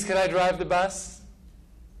 please, could I drive the bus?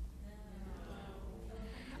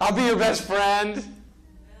 I'll be your best friend.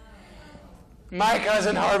 My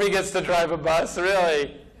cousin Harvey gets to drive a bus,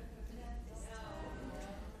 really.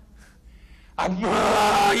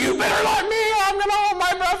 You better let me. I'm going to hold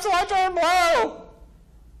my breath so I turn blue.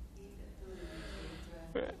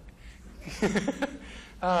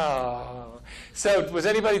 Oh. So was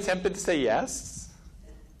anybody tempted to say yes?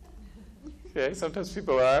 Okay, sometimes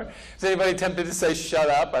people are. Is anybody tempted to say shut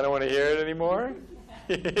up? I don't want to hear it anymore.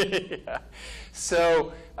 Yeah.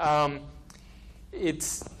 So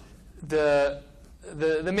it's the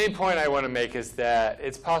main point I want to make is that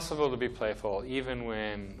it's possible to be playful even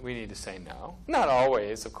when we need to say no. Not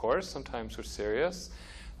always, of course. Sometimes we're serious.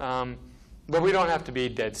 But we don't have to be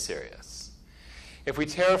dead serious. If we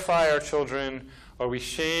terrify our children or we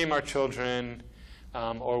shame our children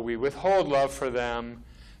or we withhold love for them,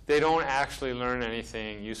 they don't actually learn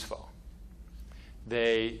anything useful.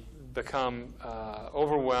 They become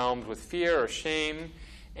overwhelmed with fear or shame,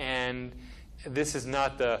 and this is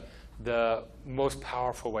not the most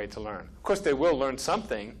powerful way to learn. Of course, they will learn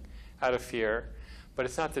something out of fear, but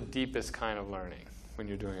it's not the deepest kind of learning when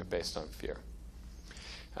you're doing it based on fear.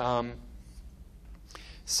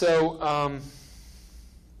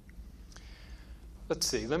 Let's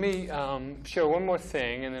see. Let me share one more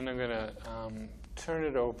thing, and then I'm going to turn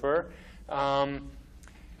it over.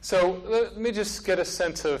 So let me just get a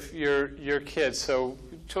sense of your kids. So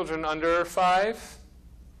children under 5?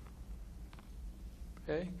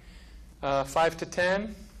 Okay. 5 to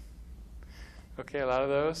 10? Okay, a lot of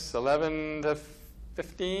those. 11 to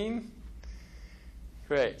 15?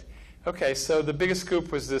 Great. Okay, so the biggest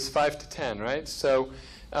group was this 5 to 10, right? So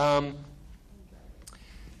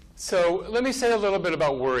let me say a little bit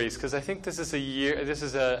about worries, because I think this is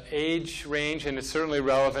an age range, and it's certainly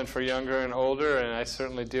relevant for younger and older, and I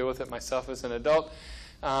certainly deal with it myself as an adult.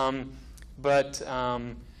 But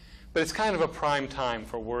it's kind of a prime time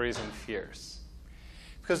for worries and fears,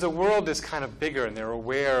 because the world is kind of bigger, and they're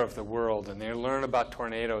aware of the world, and they learn about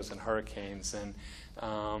tornadoes and hurricanes, and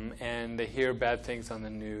they hear bad things on the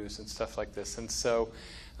news and stuff like this, and so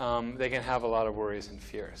they can have a lot of worries and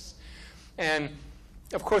fears. And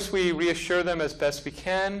of course, we reassure them as best we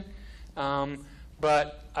can,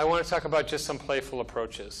 but I want to talk about just some playful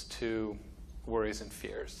approaches to worries and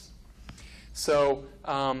fears. So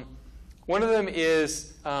one of them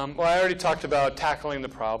is, well, I already talked about tackling the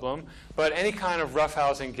problem, but any kind of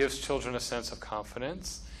roughhousing gives children a sense of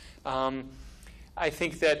confidence. I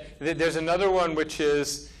think that there's another one, which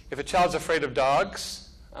is if a child's afraid of dogs,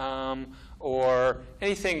 or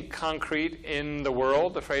anything concrete in the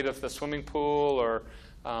world, afraid of the swimming pool or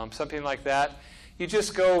something like that, you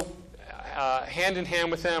just go hand in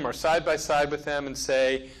hand with them or side by side with them and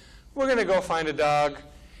say, we're going to go find a dog,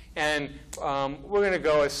 and we're going to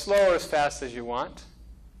go as slow or as fast as you want,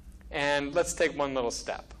 and let's take one little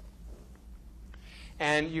step.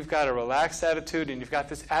 And you've got a relaxed attitude, and you've got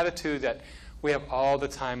this attitude that we have all the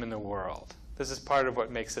time in the world. This is part of what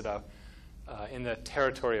makes it in the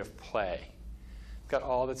territory of play. Got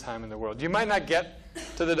all the time in the world. You might not get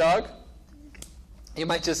to the dog. You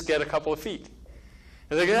might just get a couple of feet.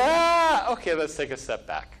 And they go, okay, let's take a step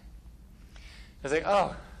back. It's like,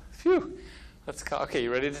 oh, phew. Okay,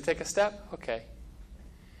 you ready to take a step? Okay.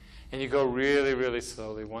 And you go really, really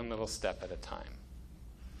slowly, one little step at a time.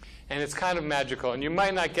 And it's kind of magical. And you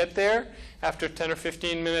might not get there after 10 or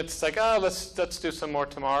 15 minutes. It's like, oh, let's do some more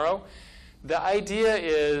tomorrow. The idea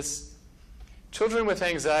is children with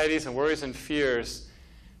anxieties and worries and fears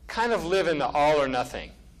kind of live in the all or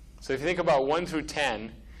nothing. So if you think about 1 through 10,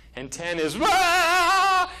 and 10 is,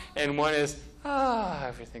 Wah! And 1 is,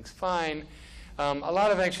 everything's fine. A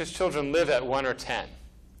lot of anxious children live at 1 or 10.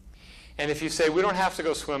 And if you say, we don't have to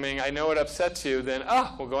go swimming, I know it upsets you, then,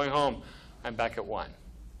 we're going home. I'm back at 1.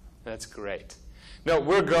 That's great. No,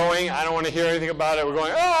 we're going. I don't want to hear anything about it. We're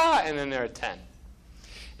going, and then they're at 10.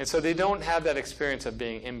 And so they don't have that experience of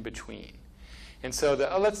being in between. And so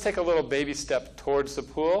let's take a little baby step towards the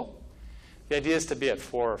pool. The idea is to be at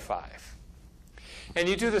 4 or 5. And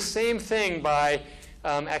you do the same thing by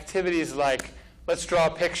activities like, let's draw a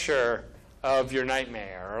picture of your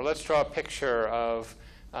nightmare, or let's draw a picture of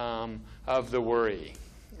the worry.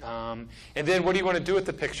 And then what do you want to do with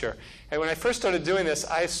the picture? And when I first started doing this,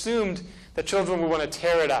 I assumed that children would want to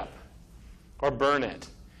tear it up or burn it.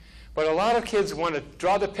 But a lot of kids want to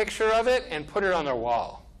draw the picture of it and put it on their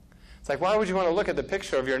wall. It's like, why would you want to look at the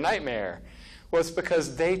picture of your nightmare? Well, it's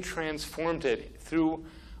because they transformed it through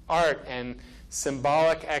art and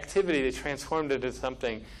symbolic activity. They transformed it into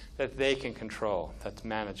something that they can control, that's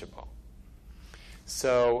manageable.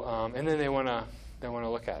 So, and then they want to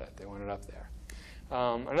look at it. They want it up there.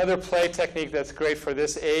 Another play technique that's great for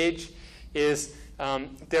this age is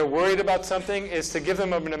they're worried about something, is to give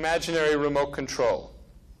them an imaginary remote control.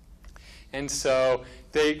 And so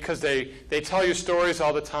because they tell you stories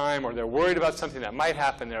all the time, or they're worried about something that might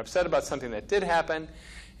happen, they're upset about something that did happen,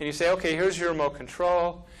 and you say, okay, here's your remote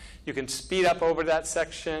control. You can speed up over that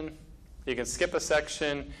section. You can skip a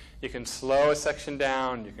section. You can slow a section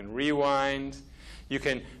down. You can rewind. You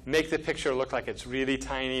can make the picture look like it's really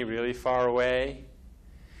tiny, really far away.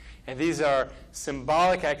 And these are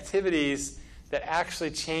symbolic activities that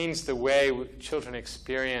actually change the way children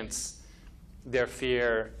experience their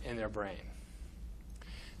fear in their brain.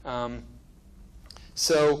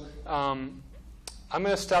 So I'm going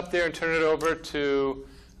to stop there and turn it over to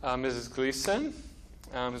Mrs. Gleason,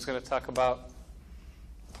 who's going to talk about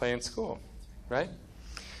play in school, right?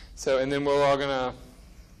 So, and then we're all going to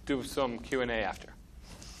do some Q&A after.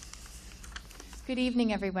 Good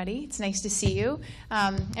evening, everybody. It's nice to see you.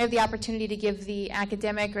 I have the opportunity to give the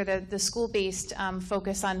academic or the school-based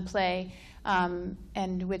focus on play,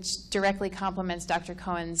 and which directly complements Dr.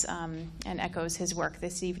 Cohen's and echoes his work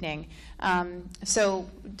this evening. Mrs.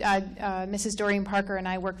 Doreen Parker and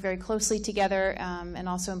I work very closely together and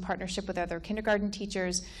also in partnership with other kindergarten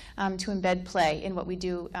teachers to embed play in what we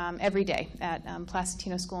do every day at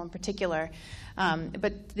Placentino School in particular.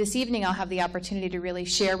 But this evening I'll have the opportunity to really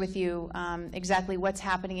share with you exactly what's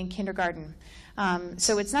happening in kindergarten.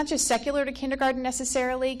 So it's not just secular to kindergarten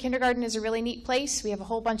necessarily. Kindergarten is a really neat place. We have a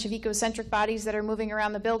whole bunch of ecocentric bodies that are moving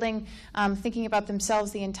around the building, thinking about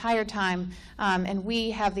themselves the entire time, and we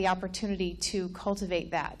have the opportunity to cultivate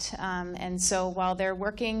that. And so while they're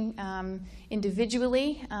working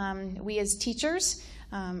individually, we as teachers,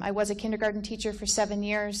 I was a kindergarten teacher for 7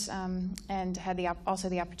 years and had also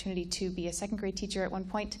the opportunity to be a second grade teacher at one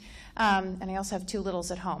point. And I also have 2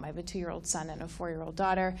 littles at home. I have a 2-year-old son and a 4-year-old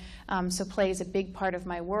daughter. So play is a big part of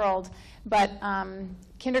my world. But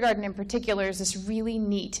kindergarten in particular is this really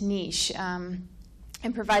neat niche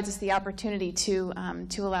and provides us the opportunity to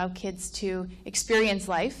allow kids to experience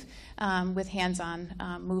life with hands-on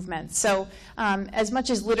movement. So as much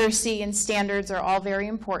as literacy and standards are all very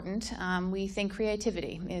important, we think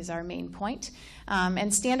creativity is our main point.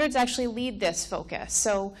 And standards actually lead this focus.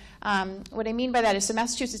 So what I mean by that is, so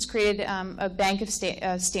Massachusetts created a bank of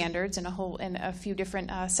standards in a few different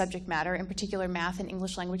subject matter, in particular math and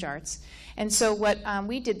English language arts. And so what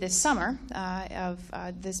we did this summer,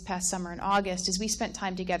 this past summer in August, is we spent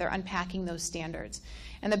time together unpacking those standards.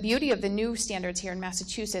 And the beauty of the new standards here in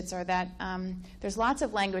Massachusetts are that there's lots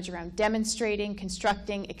of language around demonstrating,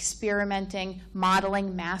 constructing, experimenting,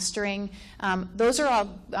 modeling, mastering. Those are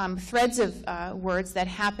all threads of words that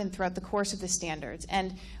happen throughout the course of the standards.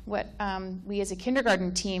 And what we as a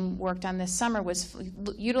kindergarten team worked on this summer was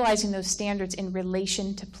utilizing those standards in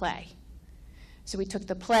relation to play. So we took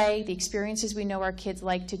the play, the experiences we know our kids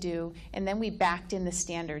like to do, and then we backed in the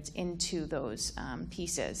standards into those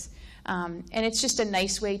pieces. And it's just a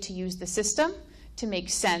nice way to use the system to make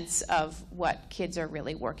sense of what kids are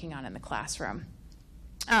really working on in the classroom.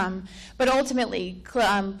 But ultimately,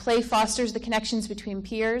 play fosters the connections between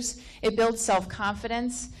peers. It builds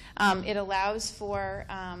self-confidence. It allows for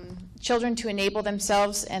children to enable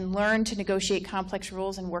themselves and learn to negotiate complex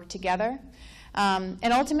rules and work together.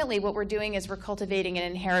 And ultimately, what we're doing is we're cultivating an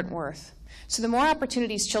inherent worth. So the more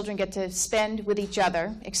opportunities children get to spend with each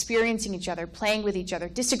other, experiencing each other, playing with each other,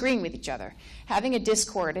 disagreeing with each other, having a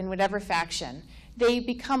discord in whatever faction, they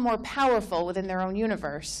become more powerful within their own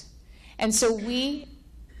universe. And so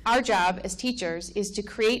our job as teachers is to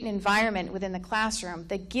create an environment within the classroom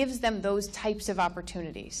that gives them those types of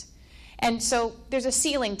opportunities. And so there's a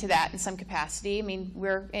ceiling to that in some capacity. I mean,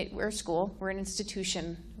 we're a school, we're an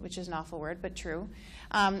institution, which is an awful word, but true.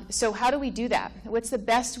 So how do we do that? What's the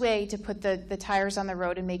best way to put the tires on the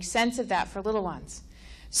road and make sense of that for little ones?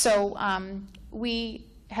 So we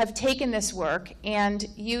have taken this work and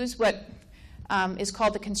used what is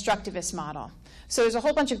called the constructivist model. So there's a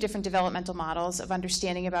whole bunch of different developmental models of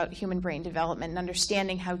understanding about human brain development and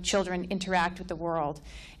understanding how children interact with the world.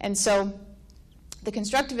 And so the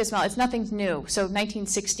constructivist model, it's nothing new. So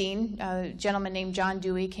 1916, a gentleman named John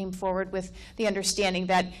Dewey came forward with the understanding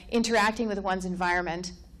that interacting with one's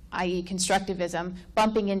environment, i.e. constructivism,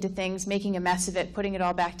 bumping into things, making a mess of it, putting it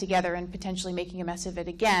all back together, and potentially making a mess of it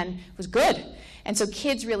again was good. And so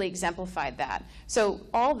kids really exemplified that. So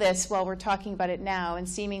all this, while we're talking about it now and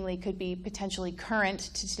seemingly could be potentially current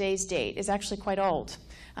to today's date, is actually quite old.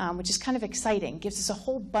 Which is kind of exciting, gives us a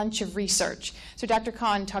whole bunch of research. So Dr.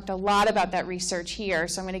 Cohen talked a lot about that research here,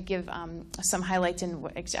 so I'm going to give some highlights in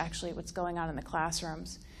actually what's going on in the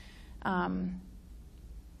classrooms.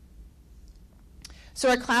 So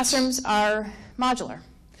our classrooms are modular.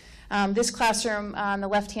 This classroom on the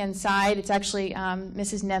left-hand side, it's actually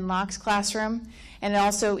Mrs. Nenlock's classroom, and it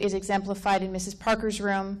also is exemplified in Mrs. Parker's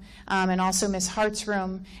room, and also Miss Hart's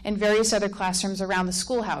room, and various other classrooms around the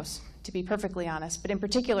schoolhouse, to be perfectly honest, but in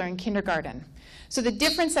particular in kindergarten. So the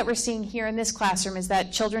difference that we're seeing here in this classroom is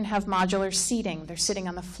that children have modular seating. They're sitting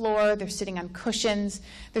on the floor, they're sitting on cushions,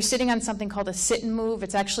 they're sitting on something called a sit and move.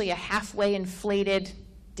 It's actually a halfway inflated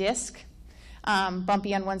disc,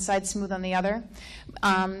 bumpy on one side, smooth on the other.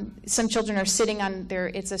 Some children are sitting on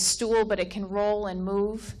it's a stool, but it can roll and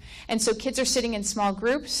move. And so kids are sitting in small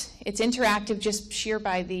groups. It's interactive just sheer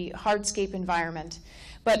by the hardscape environment.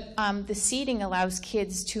 But the seating allows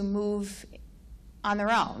kids to move on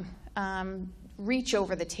their own, reach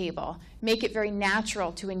over the table, make it very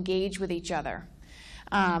natural to engage with each other.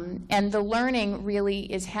 And the learning really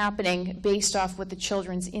is happening based off what the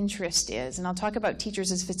children's interest is. And I'll talk about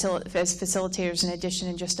teachers as facilitators in addition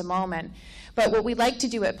in just a moment. But what we like to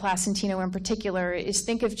do at Placentino in particular is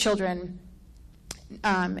think of children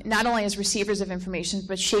not only as receivers of information,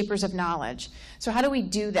 but shapers of knowledge. So how do we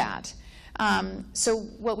do that? So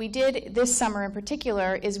what we did this summer in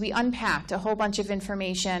particular is we unpacked a whole bunch of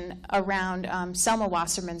information around Selma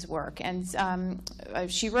Wasserman's work. And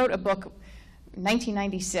she wrote a book,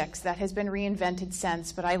 1996, that has been reinvented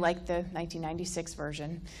since, but I like the 1996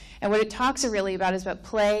 version. And what it talks really about is about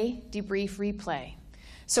play, debrief, replay.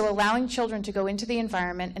 So allowing children to go into the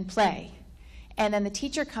environment and play. And then the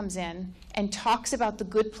teacher comes in and talks about the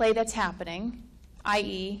good play that's happening,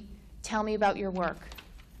 i.e., tell me about your work.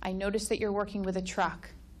 I noticed that you're working with a truck.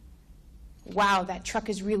 Wow, that truck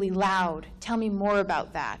is really loud. Tell me more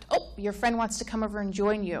about that. Oh, your friend wants to come over and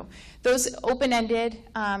join you. Those open-ended,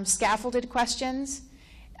 scaffolded questions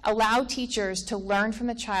allow teachers to learn from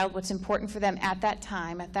the child what's important for them at that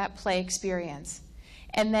time, at that play experience,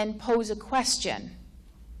 and then pose a question,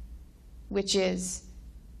 which is,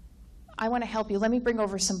 I want to help you. Let me bring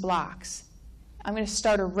over some blocks. I'm going to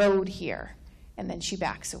start a road here. And then she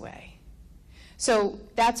backs away. So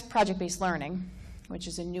that's project-based learning, which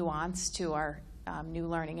is a nuance to our new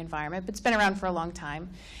learning environment, but it's been around for a long time.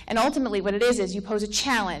 And ultimately what it is you pose a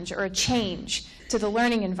challenge or a change to the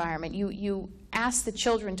learning environment. You ask the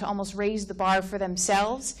children to almost raise the bar for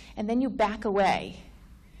themselves, and then you back away.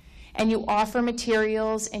 And you offer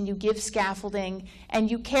materials, and you give scaffolding, and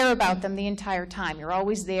you care about them the entire time. You're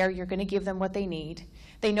always there. You're going to give them what they need.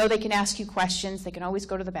 They know they can ask you questions. They can always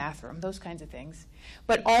go to the bathroom, those kinds of things.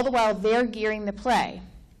 But all the while, they're gearing the play,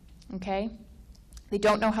 okay? They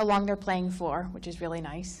don't know how long they're playing for, which is really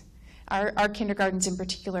nice. Our kindergartens in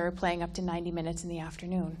particular are playing up to 90 minutes in the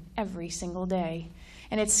afternoon every single day.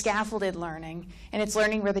 And it's scaffolded learning, and it's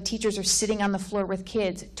learning where the teachers are sitting on the floor with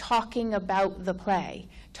kids, talking about the play,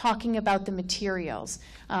 talking about the materials.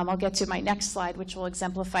 I'll get to my next slide, which will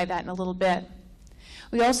exemplify that in a little bit.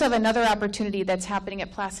 We also have another opportunity that's happening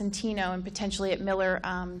at Placentino and potentially at Miller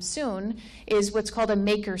soon, is what's called a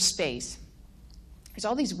maker space. There's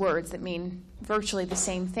all these words that mean virtually the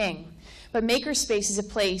same thing. But makerspace is a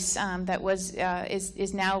place that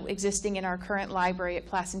is now existing in our current library at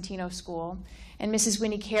Placentino School. And Mrs.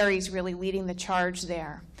 Winnie Carey's really leading the charge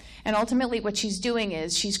there. And ultimately what she's doing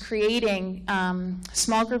is she's creating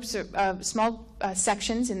small groups, small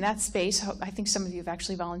sections in that space. I think some of you have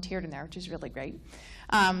actually volunteered in there, which is really great.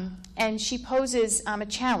 And she poses a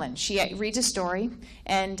challenge. She reads a story,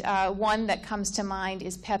 and one that comes to mind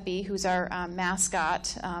is Peppy, who's our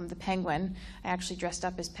mascot, the penguin. I actually dressed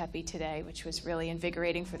up as Peppy today, which was really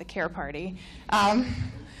invigorating for the care party.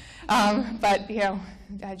 But, you know,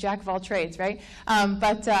 jack of all trades, right?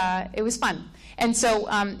 But it was fun. And so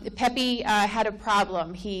Peppy had a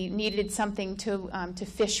problem. He needed something to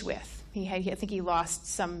fish with. I think he lost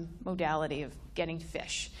some modality of getting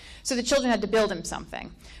fish. So the children had to build him something.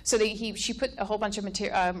 So she put a whole bunch of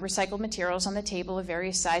recycled materials on the table of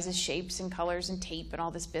various sizes, shapes, and colors, and tape, and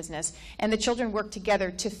all this business. And the children worked together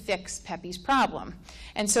to fix Peppy's problem.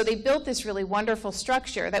 And so they built this really wonderful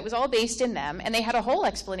structure that was all based in them, and they had a whole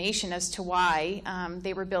explanation as to why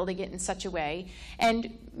they were building it in such a way.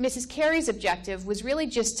 And Mrs. Carey's objective was really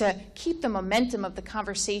just to keep the momentum of the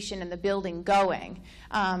conversation and the building going,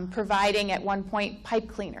 providing at one point pipe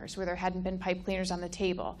cleaners where there hadn't been pipe cleaners on the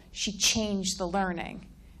table. She changed the learning,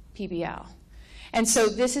 PBL. And so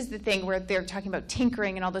this is the thing where they're talking about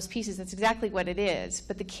tinkering and all those pieces. That's exactly what it is.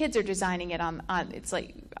 But the kids are designing it it's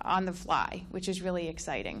like on the fly, which is really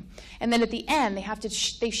exciting. And then at the end, they have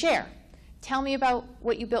to they share. Tell me about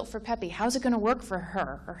what you built for Peppy. How's it going to work for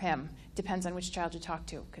her or him? Depends on which child you talk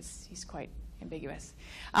to, because he's quite ambiguous.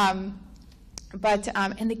 And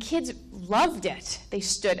the kids loved it. They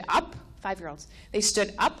stood up, 5-year-olds. They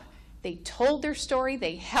stood up. They told their story,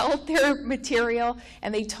 they held their material,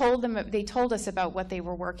 and they told us about what they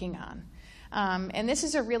were working on. And this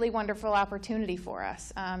is a really wonderful opportunity for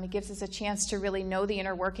us. It gives us a chance to really know the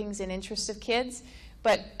inner workings and interests of kids,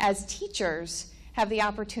 but as teachers, have the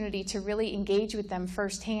opportunity to really engage with them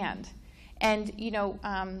firsthand. And, you know,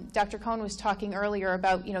 Dr. Cohen was talking earlier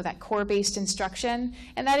about, you know, that core-based instruction,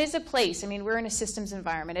 and that is a place. I mean, we're in a systems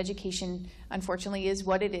environment. Education, unfortunately, is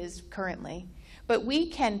what it is currently. But we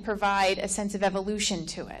can provide a sense of evolution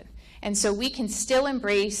to it. And so we can still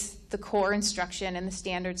embrace the core instruction and the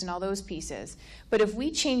standards and all those pieces. But if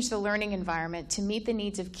we change the learning environment to meet the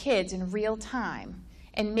needs of kids in real time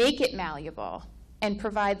and make it malleable and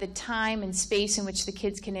provide the time and space in which the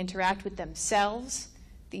kids can interact with themselves,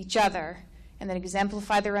 each other, and then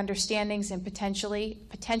exemplify their understandings and potentially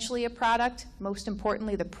a product, most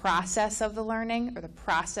importantly, the process of the learning or the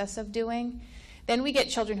process of doing. Then we get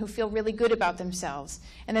children who feel really good about themselves,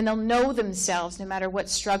 and then they'll know themselves no matter what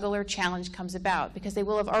struggle or challenge comes about, because they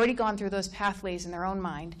will have already gone through those pathways in their own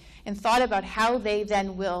mind and thought about how they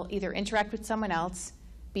then will either interact with someone else,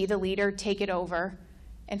 be the leader, take it over,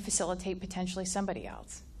 and facilitate potentially somebody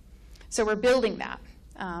else. So we're building that,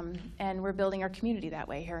 and we're building our community that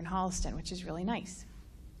way here in Holliston, which is really nice.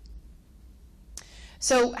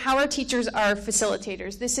 So how our teachers are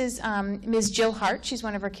facilitators. This is Ms. Jill Hart. She's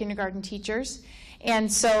one of our kindergarten teachers.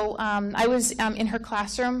 And so I was in her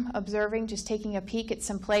classroom observing, just taking a peek at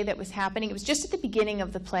some play that was happening. It was just at the beginning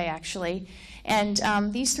of the play, actually. And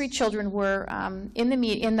these 3 children were in the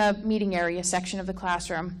meeting area section of the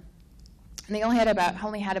classroom. And they only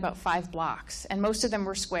had about 5 blocks, and most of them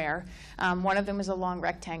were square. One of them was a long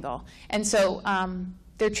rectangle. And so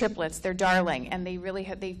they're triplets, they're darling, and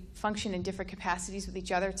they function in different capacities with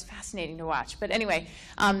each other. It's fascinating to watch. But anyway,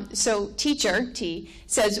 so teacher, T,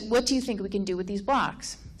 says, what do you think we can do with these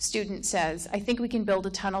blocks? Student says, I think we can build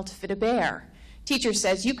a tunnel to fit a bear. Teacher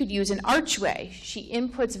says, you could use an archway. She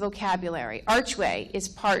inputs vocabulary. Archway is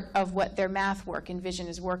part of what their math work and vision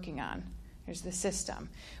is working on. There's the system.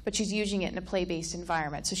 But she's using it in a play-based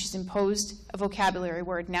environment. So she's imposed a vocabulary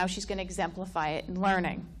word. Now she's going to exemplify it in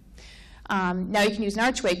learning. Now you can use an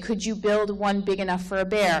archway. Could you build one big enough for a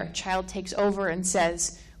bear? Child takes over and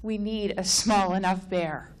says, we need a small enough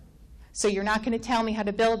bear. So you're not going to tell me how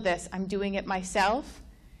to build this. I'm doing it myself.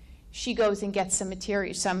 She goes and gets some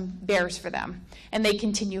material, some bears for them, and they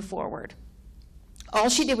continue forward. All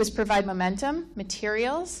she did was provide momentum,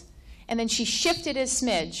 materials, and then she shifted a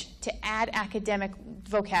smidge to add academic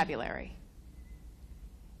vocabulary.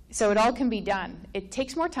 So it all can be done. It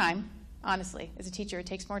takes more time, honestly. As a teacher, it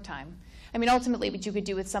takes more time. I mean, ultimately, what you could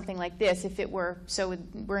do with something like this, if it were, so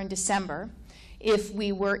we're in December, if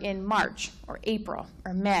we were in March or April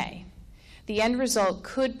or May, the end result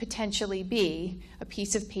could potentially be a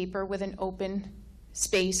piece of paper with an open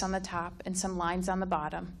space on the top and some lines on the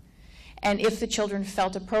bottom. And if the children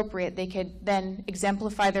felt appropriate, they could then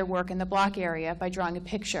exemplify their work in the block area by drawing a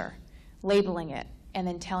picture, labeling it, and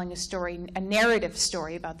then telling a story, a narrative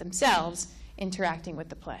story about themselves, interacting with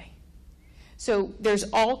the play. So there's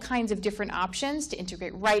all kinds of different options to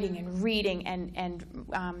integrate writing and reading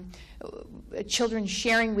and children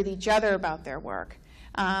sharing with each other about their work.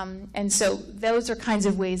 And so those are kinds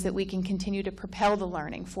of ways that we can continue to propel the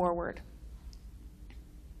learning forward.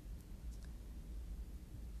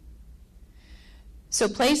 So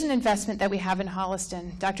play is an investment that we have in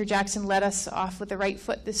Holliston. Dr. Jackson led us off with the right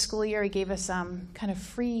foot this school year. He gave us kind of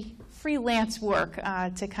freelance work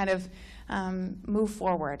to kind of move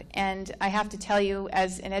forward. And I have to tell you,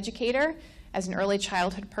 as an educator, as an early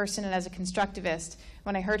childhood person, and as a constructivist,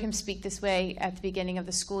 when I heard him speak this way at the beginning of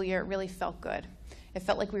the school year, it really felt good. It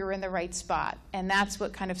felt like we were in the right spot. And that's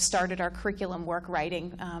what kind of started our curriculum work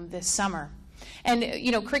writing this summer. And,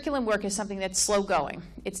 you know, curriculum work is something that's slow going.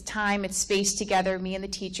 It's time, it's space together, me and the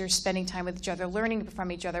teachers spending time with each other, learning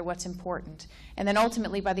from each other what's important. And then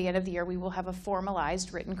ultimately, by the end of the year, we will have a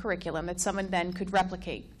formalized written curriculum that someone then could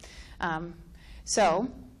replicate. So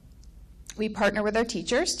we partner with our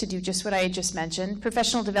teachers to do just what I had just mentioned.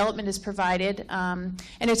 Professional development is provided, and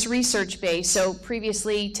it's research-based. So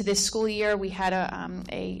previously to this school year, we had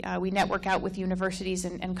we network out with universities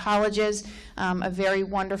and colleges. A very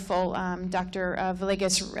wonderful Dr.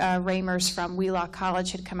 Villegas Ramers from Wheelock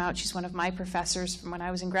College had come out. She's one of my professors from when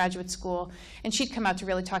I was in graduate school, and she'd come out to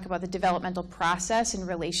really talk about the developmental process in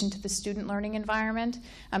relation to the student learning environment.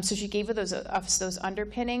 So she gave us those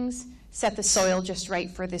underpinnings, set the soil just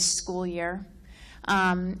right for this school year.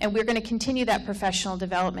 And we're going to continue that professional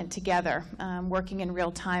development together, working in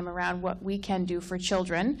real time around what we can do for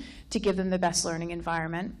children to give them the best learning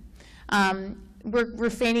environment. We're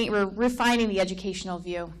refining the educational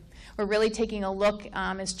view. We're really taking a look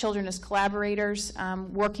as children as collaborators,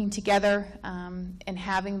 working together and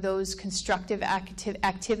having those constructive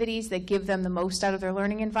activities that give them the most out of their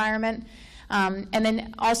learning environment. And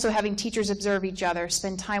then also having teachers observe each other,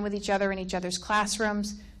 spend time with each other in each other's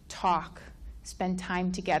classrooms, talk, spend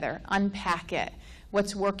time together, unpack it.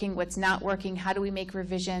 What's working, what's not working, how do we make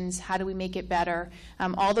revisions, how do we make it better?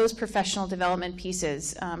 All those professional development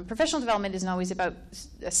pieces. Professional development isn't always about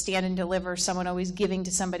a stand and deliver, someone always giving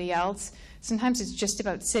to somebody else. Sometimes it's just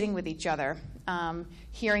about sitting with each other,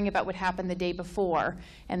 hearing about what happened the day before,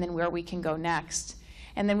 and then where we can go next.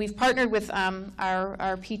 And then we've partnered with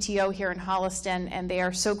our PTO here in Holliston, and they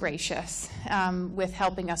are so gracious with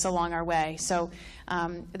helping us along our way. So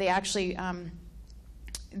they actually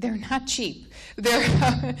they're not cheap.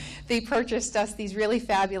 They purchased us these really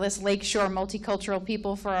fabulous lakeshore multicultural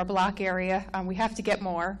people for our block area. We have to get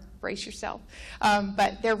more. Brace yourself.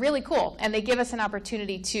 But they're really cool, and they give us an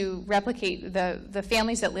opportunity to replicate the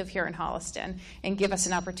families that live here in Holliston and give us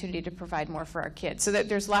an opportunity to provide more for our kids. So that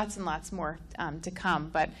there's lots and lots more to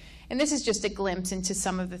come. And this is just a glimpse into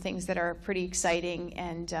some of the things that are pretty exciting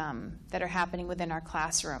and that are happening within our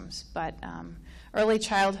classrooms. But early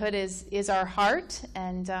childhood is our heart,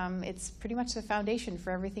 and it's pretty much the foundation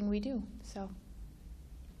for everything we do. So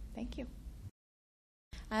thank you.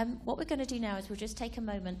 What we're going to do now is we'll just take a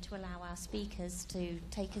moment to allow our speakers to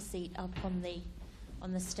take a seat up on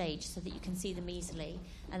the stage so that you can see them easily,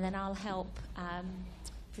 and then I'll help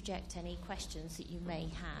project any questions that you may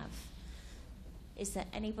have. Is there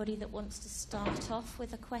anybody that wants to start off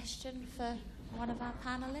with a question for one of our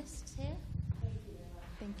panelists here?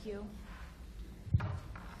 Thank you. I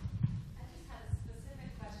just had a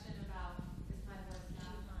specific question about, is my voice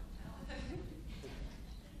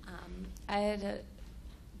not?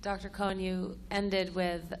 Dr. Cohen, you ended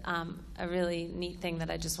with a really neat thing that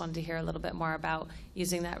I just wanted to hear a little bit more about,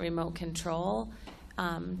 using that remote control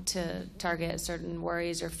to target certain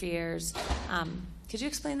worries or fears. Could you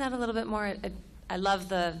explain that a little bit more? I love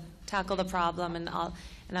the tackle the problem, and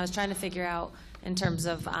I was trying to figure out in terms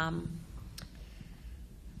of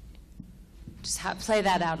just play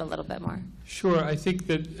that out a little bit more. Sure. I think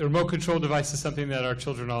that a remote control device is something that our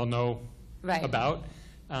children all know about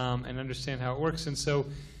and understand how it works. And so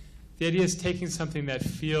the idea is taking something that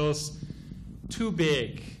feels too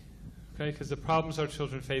big, okay? Because the problems our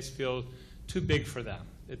children face feel too big for them.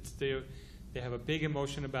 They have a big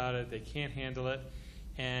emotion about it. They can't handle it,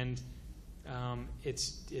 and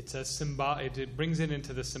it's a symbol. It brings it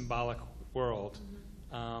into the symbolic world.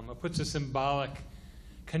 It puts a symbolic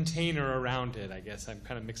container around it. I guess I'm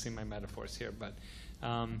kind of mixing my metaphors here, but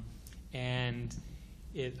and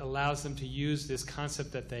it allows them to use this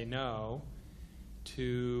concept that they know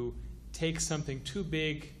to take something too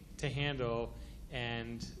big to handle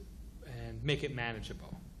and make it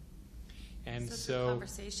manageable. And so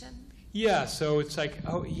conversation? Yeah, so it's like,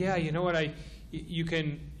 oh yeah, you know what, you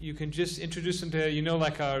can just introduce them to,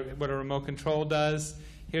 like what a remote control does.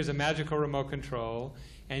 Here's a magical remote control,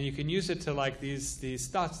 and you can use it to like these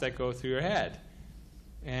thoughts that go through your head.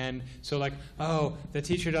 And so like, oh, the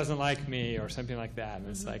teacher doesn't like me, or something like that. And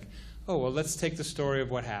it's like, oh, well, let's take the story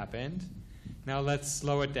of what happened. Now let's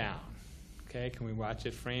slow it down. Okay, can we watch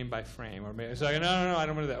it frame by frame? Or maybe it's like, no, I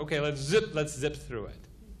don't want to do that. Okay, let's zip through it.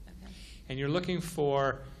 Okay. And you're looking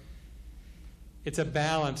for, it's a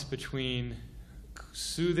balance between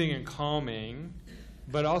soothing and calming,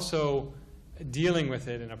 but also dealing with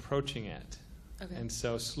it and approaching it. Okay. And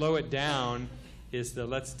so slow it down is the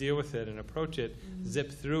let's deal with it and approach it.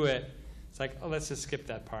 Zip through it. It's like, oh, let's just skip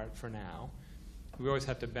that part for now. We always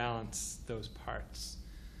have to balance those parts.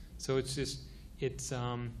 So it's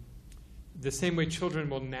the same way children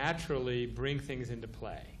will naturally bring things into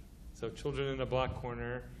play. So children in the block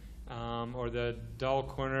corner or the doll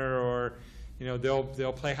corner, or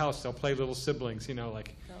they'll play house. They'll play little siblings.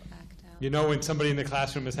 Like they'll act out. When somebody in the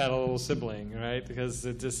classroom has had a little sibling, right? Because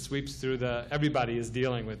it just sweeps through everybody is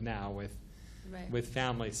dealing with now with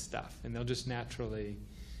family stuff, and they'll just naturally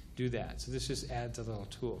do that. So this just adds a little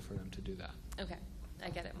tool for them to do that. Okay, I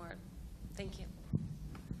get it more. Thank you.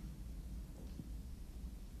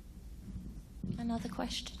 Another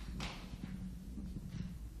question?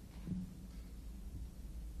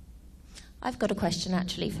 I've got a question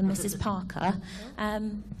actually for Mrs. Parker.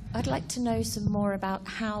 I'd like to know some more about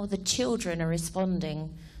how the children are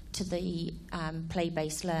responding to the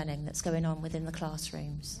play-based learning that's going on within the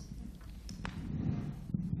classrooms.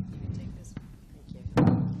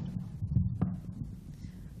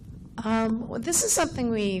 This is something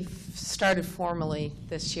we've started formally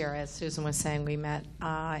this year. As Susan was saying, we met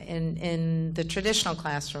in the traditional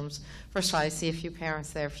classrooms. First of all, I see a few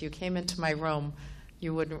parents there. If you came into my room,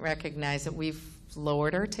 you wouldn't recognize it. We've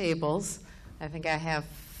lowered our tables. I think I have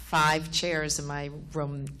 5 chairs in my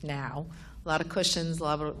room now. A lot of cushions, a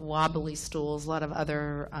lot of wobbly stools, a lot of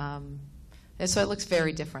other, and so it looks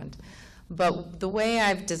very different. But the way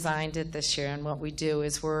I've designed it this year, and what we do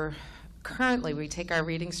is currently, we take our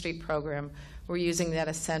Reading Street program, we're using that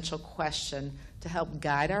essential question to help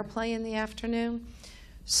guide our play in the afternoon.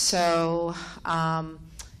 So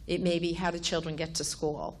it may be, how do children get to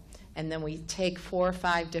school? And then we take 4 or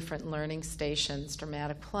 5 different learning stations: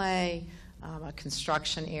 dramatic play, a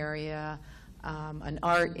construction area, an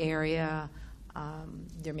art area,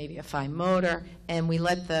 there may be a fine motor, and we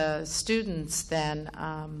let the students then,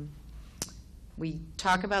 we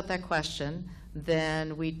talk about that question.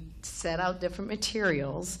 then we set out different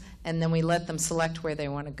materials, and then we let them select where they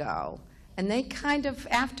want to go. And they kind of,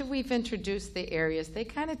 after we've introduced the areas, they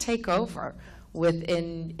kind of take over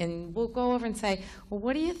and we'll go over and say, well,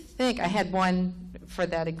 what do you think? I had one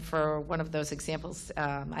for one of those examples.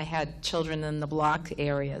 I had children in the block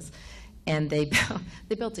areas, and they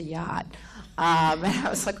built a yacht. And I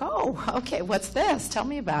was like, oh, okay, what's this? Tell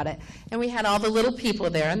me about it. And we had all the little people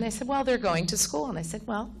there, and they said, well, they're going to school. And I said,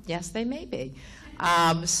 well, yes, they may be.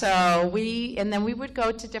 And then we would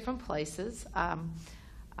go to different places,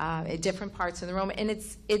 at different parts of the room, and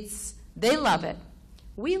they love it.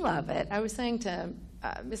 We love it. I was saying to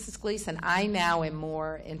Mrs. Gleason, I now am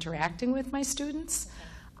more interacting with my students.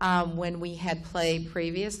 When we had play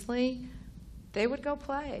previously, they would go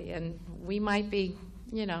play, and we might be,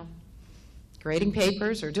 grading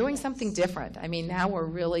papers or doing something different. I mean, now we're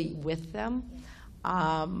really with them.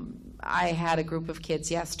 I had a group of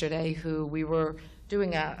kids yesterday who we were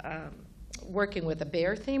doing working with a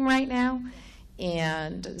bear theme right now,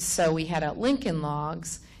 and so we had out Lincoln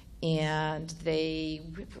Logs, and they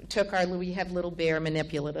took we have little bear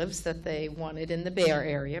manipulatives that they wanted in the bear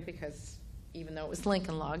area, because even though it was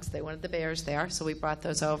Lincoln Logs, they wanted the bears there, so we brought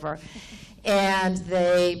those over. And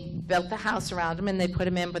they built the house around them, and they put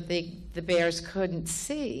them in, but the bears couldn't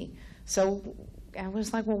see. So I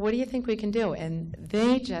was like, well, what do you think we can do? And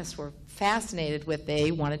they just were fascinated with,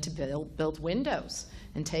 they wanted to build windows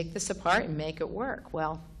and take this apart and make it work.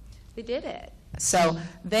 Well, they did it. So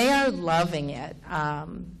they are loving it.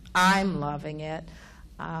 I'm loving it.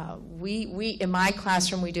 We in my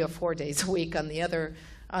classroom, we do it 4 days a week. On the other,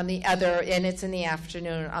 and it's in the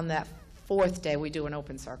afternoon. On that fourth day, we do an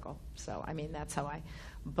open circle. So, I mean, that's how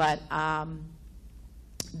but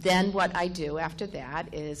then what I do after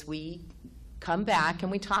that is we come back and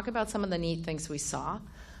we talk about some of the neat things we saw.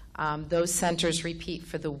 Those centers repeat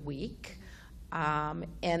for the week. And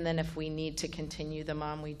then if we need to continue them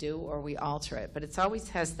on, we do, or we alter it. But it always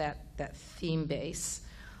has that theme base.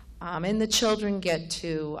 And the children get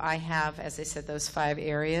to, I have, as I said, those 5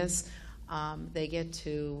 areas. They get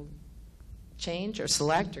to change or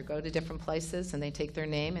select or go to different places, and they take their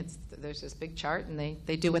name. There's this big chart, and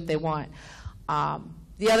they do what they want.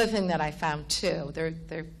 The other thing that I found, too,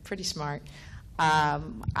 they're pretty smart.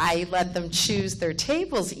 I let them choose their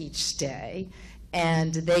tables each day,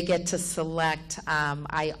 and they get to select.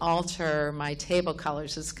 I alter my table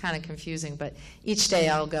colors. It's kind of confusing, but each day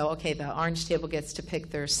I'll go, okay, the orange table gets to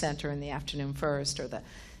pick their center in the afternoon first,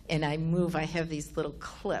 and I have these little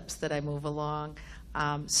clips that I move along.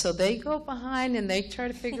 So they go behind and they try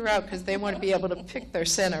to figure out, because they want to be able to pick their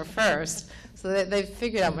center first. So they've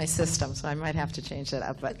figured out my system, so I might have to change that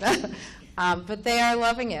up. But they are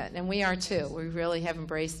loving it, and we are too. We really have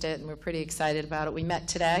embraced it, and we're pretty excited about it. We met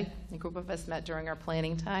today. A group of us met during our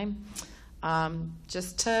planning time,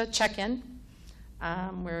 just to check in.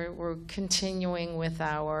 We're continuing with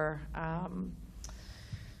our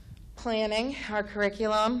planning, our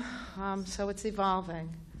curriculum, so it's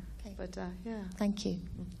evolving. Okay. But yeah. Thank you.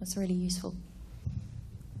 That's really useful.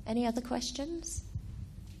 Any other questions?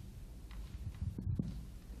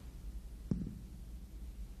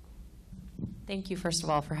 Thank you, first of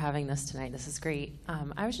all, for having this tonight. This is great.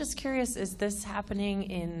 I was just curious, is this happening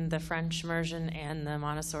in the French immersion and the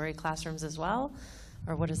Montessori classrooms as well?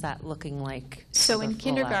 Or what is that looking like? So in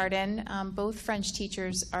kindergarten, both French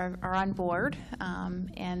teachers are on board,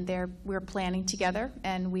 and we're planning together,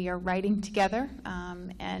 and we are writing together,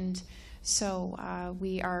 and so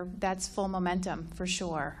that's full momentum for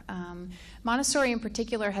sure. Montessori in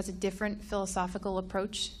particular has a different philosophical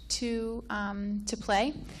approach to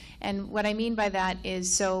play, and what I mean by that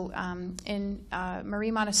is, in Marie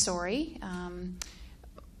Montessori,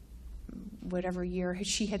 whatever year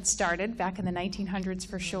she had started, back in the 1900s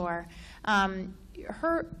for sure,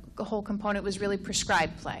 her whole component was really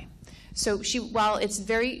prescribed play. So while it's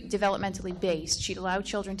very developmentally based, she'd allow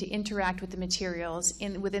children to interact with the materials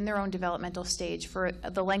within their own developmental stage for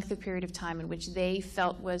the length of period of time in which they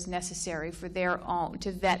felt was necessary for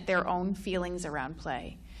to vet their own feelings around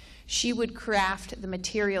play. She would craft the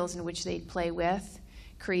materials in which they'd play with,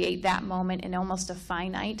 create that moment in almost a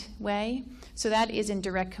finite way. So that is in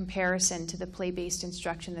direct comparison to the play-based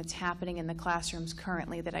instruction that's happening in the classrooms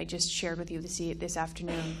currently that I just shared with you this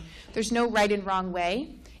afternoon. There's no right and wrong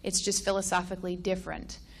way. It's just philosophically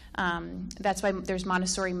different. That's why there's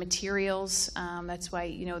Montessori materials. That's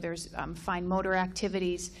why there's fine motor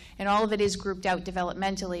activities, and all of it is grouped out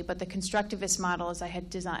developmentally. But the constructivist model, as I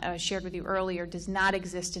had shared with you earlier, does not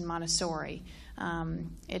exist in Montessori.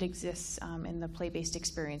 It exists in the play-based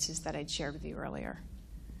experiences that I'd shared with you earlier.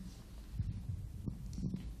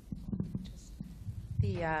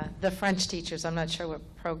 The French teachers, I'm not sure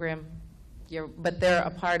what program but they're a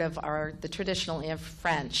part of the traditional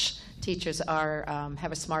French teachers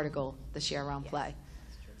have a SMART goal this year around play.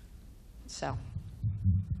 So.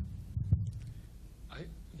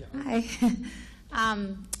 Hi.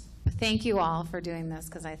 Thank you all for doing this,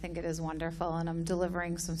 because I think it is wonderful, and I'm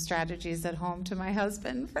delivering some strategies at home to my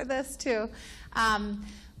husband for this too.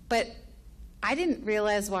 But I didn't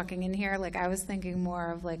realize walking in here, like I was thinking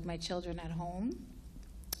more of like my children at home.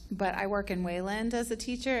 But I work in Wayland as a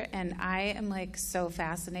teacher, and I am like so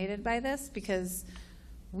fascinated by this, because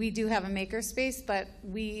we do have a makerspace, but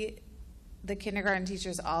the kindergarten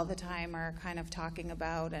teachers all the time are kind of talking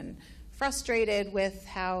about and frustrated with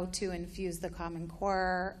how to infuse the Common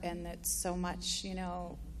Core, and it's so much,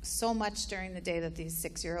 so much during the day that these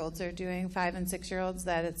 6-year-olds are doing, 5 and 6-year-olds,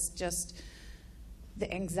 that it's just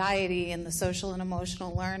the anxiety and the social and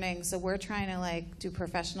emotional learning. So we're trying to like do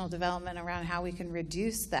professional development around how we can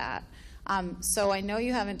reduce that. So I know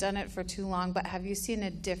you haven't done it for too long, but have you seen a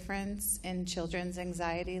difference in children's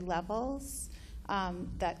anxiety levels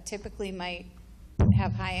that typically might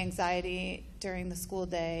have high anxiety during the school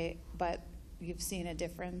day, but you've seen a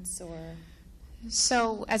difference? Or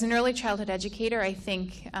So as an early childhood educator, I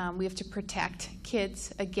think we have to protect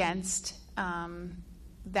kids against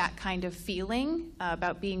that kind of feeling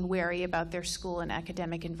about being wary about their school and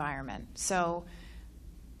academic environment. So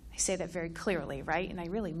I say that very clearly, right? And I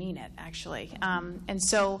really mean it, actually. And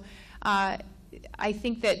so I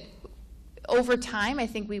think that over time, I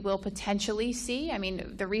think we will potentially see, I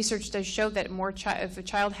mean, the research does show that if a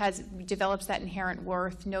child develops that inherent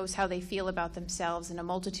worth, knows how they feel about themselves in a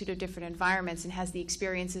multitude of different environments, and has the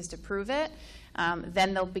experiences to prove it,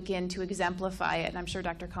 then they'll begin to exemplify it. And I'm sure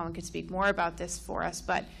Dr. Cohen could speak more about this for us,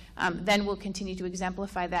 but then we'll continue to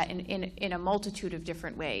exemplify that in a multitude of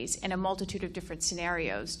different ways, in a multitude of different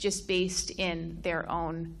scenarios, just based in their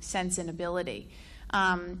own sense and ability.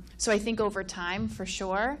 So I think over time, for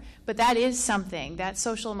sure, but that is something, that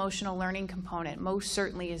social emotional learning component most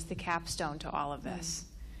certainly is the capstone to all of this.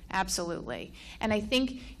 Absolutely. And I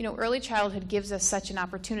think, early childhood gives us such an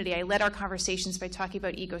opportunity. I led our conversations by talking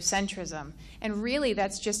about egocentrism. And really,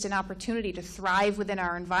 that's just an opportunity to thrive within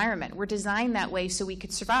our environment. We're designed that way so we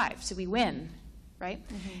could survive, so we win, right?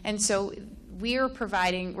 Mm-hmm. And so we're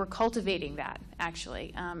cultivating that,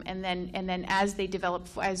 actually. And then as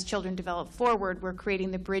children develop forward, we're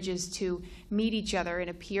creating the bridges to meet each other in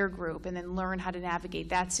a peer group and then learn how to navigate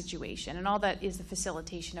that situation. And all that is the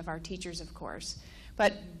facilitation of our teachers, of course.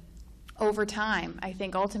 But over time, I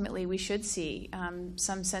think ultimately we should see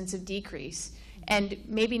some sense of decrease, and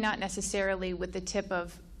maybe not necessarily with the tip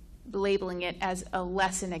of labeling it as a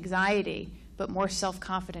less in anxiety, but more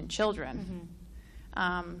self-confident children.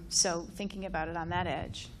 Mm-hmm. So thinking about it on that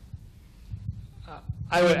edge.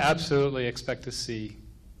 I would absolutely expect to see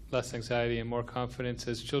less anxiety and more confidence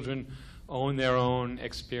as children own their own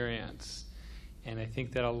experience. And I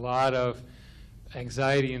think that a lot of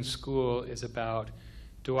anxiety in school is about,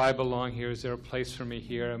 do I belong here? Is there a place for me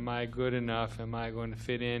here? Am I good enough? Am I going to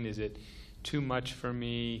fit in? Is it too much for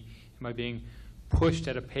me? Am I being pushed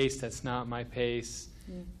at a pace that's not my pace?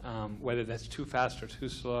 Whether that's too fast or too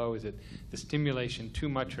slow? Is it the stimulation too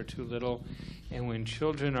much or too little? And when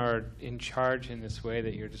children are in charge in this way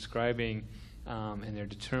that you're describing, and they're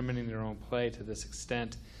determining their own play to this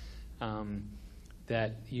extent,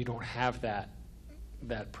 that you don't have that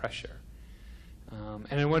pressure.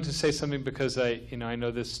 And I wanted to say something because I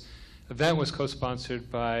know this event was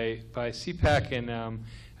co-sponsored by CPAC, and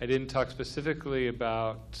I didn't talk specifically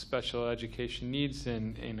about special education needs,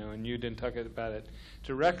 and you didn't talk about it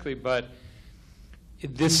directly, but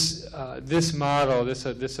this model,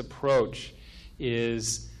 this approach,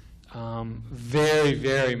 is very,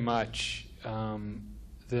 very much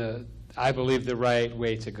I believe the right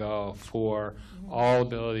way to go for all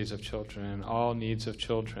abilities of children, all needs of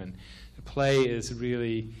children. Play is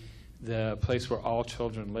really the place where all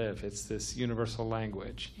children live. It's this universal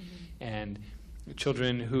language. Mm-hmm. And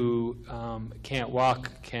children who can't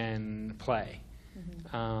walk can play.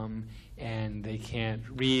 Mm-hmm. And they can't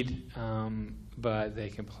read, but they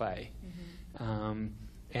can play. Mm-hmm.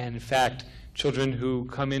 And in fact, children who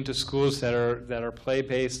come into schools that are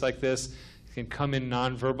play-based like this can come in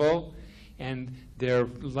nonverbal, and their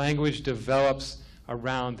language develops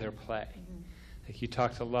around their play. You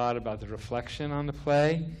talked a lot about the reflection on the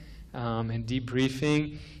play and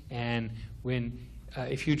debriefing, and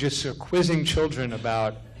if you just are quizzing children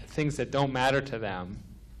about things that don't matter to them,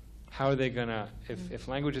 how are they going to, if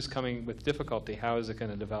language is coming with difficulty, how is it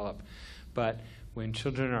going to develop? But when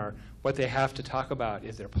children what they have to talk about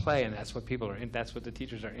is their play, and that's what that's what the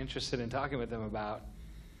teachers are interested in talking with them about,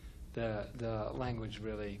 the language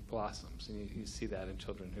really blossoms, and you see that in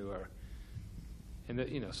children who are, and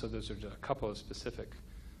so those are just a couple of specific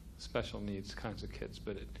special needs kinds of kids,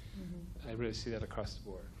 but I really see that across the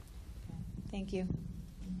board. Thank you.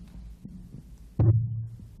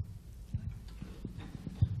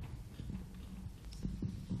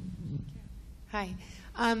 Hi.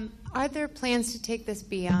 Are there plans to take this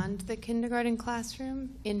beyond the kindergarten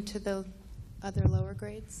classroom into the other lower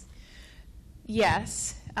grades?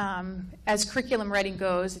 Yes. As curriculum writing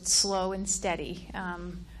goes, it's slow and steady.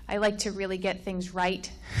 I like to really get things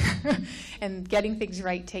right, and getting things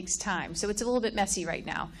right takes time. So it's a little bit messy right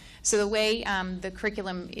now. So the way the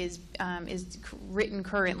curriculum is written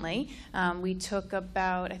currently, we took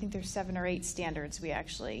about, I think there's 7 or 8 standards we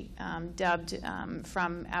actually dubbed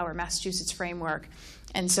from our Massachusetts framework,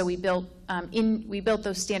 and so we built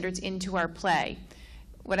those standards into our play.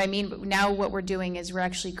 What I mean now, what we're doing is we're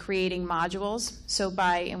actually creating modules. So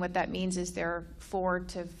and what that means is there are 4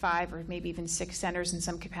 to 5 or maybe even 6 centers in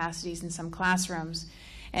some capacities in some classrooms.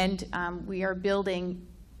 And we are building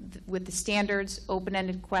with the standards,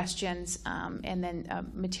 open-ended questions, and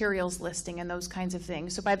then materials listing and those kinds of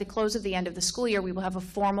things. So by the close of the end of the school year, we will have a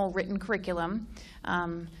formal written curriculum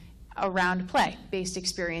around play-based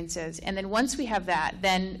experiences. And then once we have that,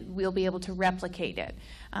 then we'll be able to replicate it.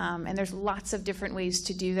 And there's lots of different ways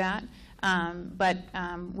to do that. But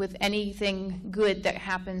with anything good that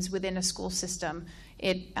happens within a school system,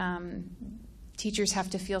 teachers have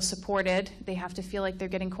to feel supported. They have to feel like they're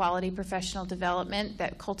getting quality professional development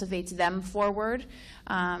that cultivates them forward,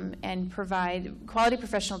 and provide quality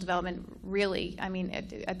professional development. Really, I mean,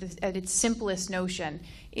 at its simplest notion,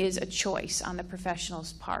 is a choice on the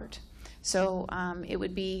professional's part. So it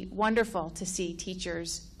would be wonderful to see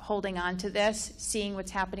teachers holding on to this, seeing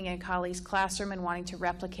what's happening in a colleague's classroom and wanting to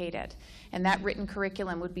replicate it. And that written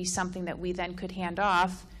curriculum would be something that we then could hand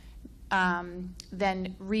off,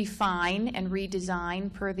 then refine and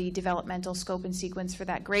redesign per the developmental scope and sequence for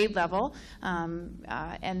that grade level,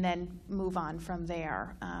 and then move on from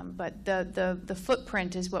there. But the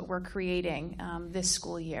footprint is what we're creating this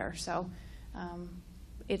school year. So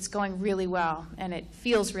it's going really well, and it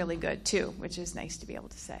feels really good too, which is nice to be able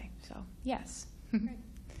to say. So yes. Great.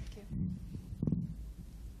 Thank you.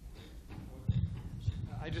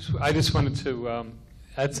 I just wanted to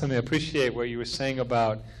add something. I appreciate what you were saying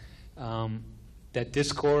about that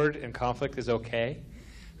discord and conflict is okay,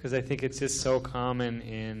 because I think it's just so common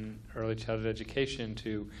in early childhood education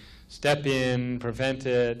to step in, prevent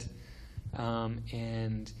it,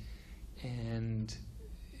 and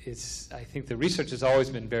I think the research has always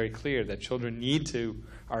been very clear that children need to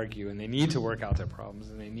argue, and they need to work out their problems,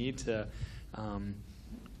 and they need to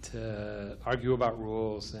argue about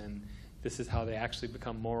rules, and this is how they actually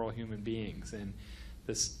become moral human beings. And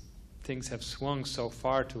things have swung so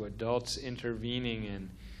far to adults intervening, and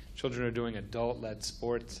children are doing adult-led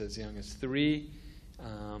sports as young as 3,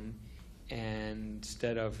 and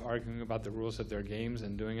instead of arguing about the rules of their games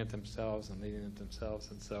and doing it themselves and leading it themselves.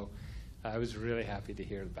 And so I was really happy to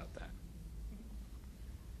hear about that.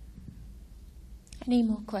 Any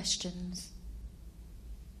more questions?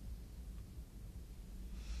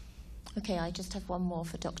 Okay, I just have one more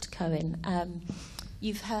for Dr. Cohen.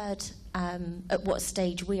 You've heard at what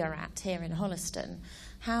stage we are at here in Holliston.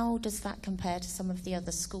 How does that compare to some of the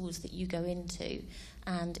other schools that you go into?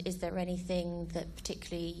 And is there anything that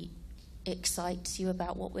particularly excites you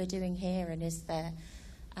about what we're doing here? And is there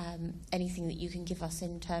anything that you can give us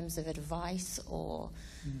in terms of advice or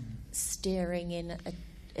steering in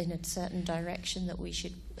a certain direction that we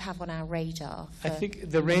should have on our radar? I think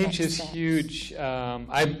the range is huge.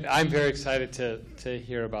 I'm very excited to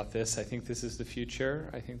hear about this. I think this is the future.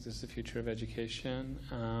 I think this is the future of education.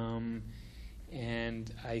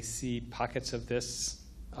 And I see pockets of this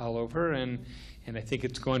all over. And I think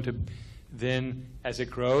it's going to then, as it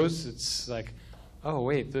grows, it's like, oh,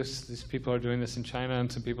 wait, these people are doing this in China, and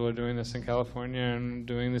some people are doing this in California, and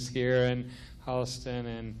doing this here in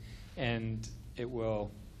Holliston, and it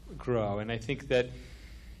will grow. And I think that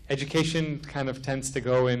education kind of tends to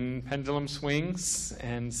go in pendulum swings,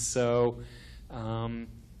 and so I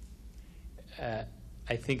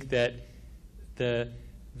think that the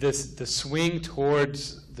swing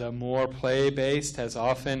towards the more play-based has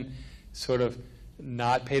often sort of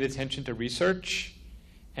not paid attention to research,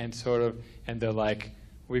 and they're like,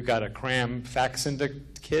 we've got to cram facts into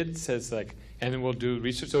kids, and then we'll do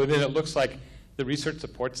research. So then it looks like the research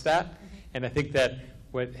supports that, and I think that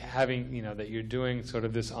that you're doing sort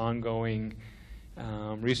of this ongoing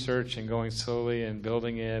research and going slowly and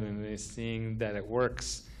building it and seeing that it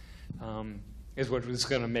works is what is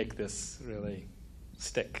going to make this really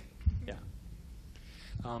stick. Yeah.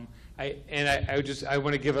 I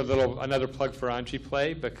want to give another plug for Anji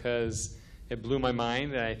Play, because it blew my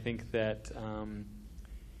mind, and I think that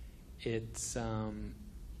it's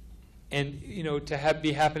and to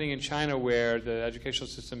be happening in China, where the educational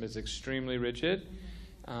system is extremely rigid,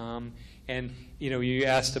 and you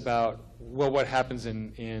asked about what happens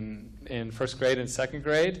in first grade and second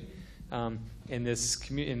grade. In this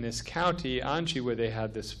county, Anji, where they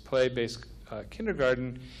had this play-based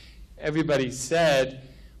kindergarten, everybody said,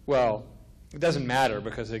 well, it doesn't matter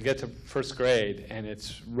because they get to first grade and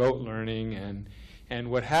it's rote learning.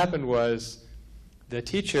 And what happened was the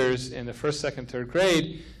teachers in the first, second, third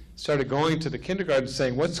grade started going to the kindergarten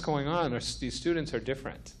saying, what's going on? These students are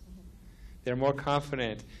different. They're more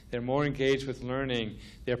confident. They're more engaged with learning.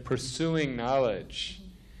 They're pursuing knowledge.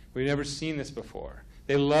 We've never seen this before.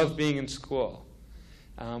 They love being in school.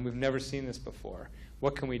 We've never seen this before.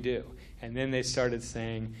 What can we do? And then they started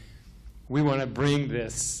saying, we want to bring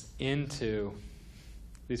this into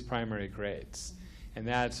these primary grades. And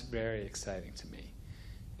that's very exciting to me.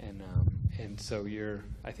 And so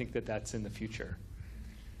I think that's in the future.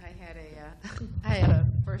 I had a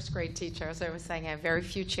first grade teacher, as I was saying, I have very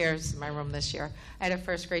few chairs in my room this year. I had a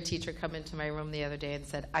first grade teacher come into my room the other day and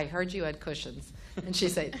said, I heard you had cushions. And she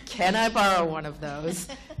said, can I borrow one of those?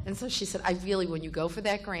 And so she said, when you go for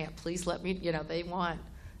that grant, please let me, they want.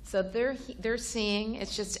 So they're seeing,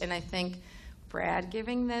 it's just, and I think Brad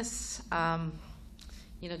giving this,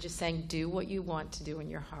 just saying, do what you want to do in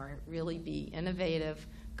your heart, really be innovative,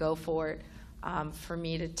 go for it. For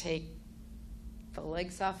me to take the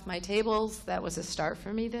legs off my tables, that was a start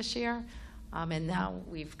for me this year. And now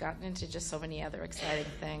we've gotten into just so many other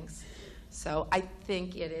exciting things. So I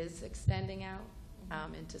think it is extending out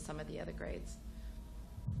into some of the other grades.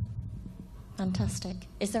 Fantastic.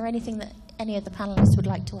 Is there anything that any of the panelists would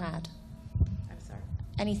like to add? I'm sorry?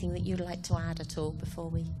 Anything that you'd like to add at all before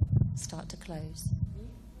we start to close?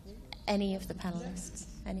 Any of the panelists?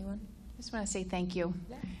 Anyone? I just want to say thank you.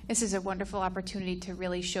 This is a wonderful opportunity to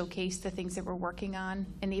really showcase the things that we're working on.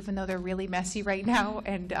 And even though they're really messy right now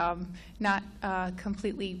and not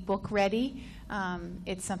completely book ready,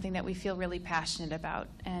 it's something that we feel really passionate about.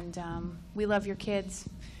 And we love your kids,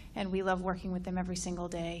 and we love working with them every single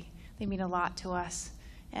day. They mean a lot to us.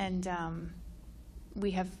 And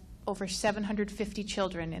we have over 750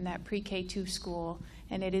 children in that pre-K2 school,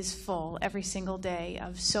 and it is full every single day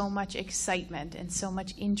of so much excitement and so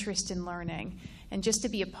much interest in learning. And just to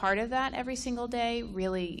be a part of that every single day,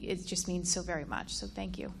 really, it just means so very much. So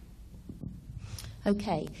thank you.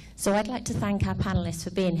 Okay, so I'd like to thank our panelists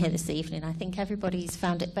for being here this evening. I think everybody's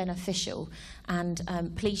found it beneficial, and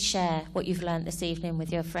please share what you've learned this evening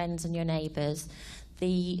with your friends and your neighbours.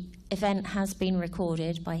 The event has been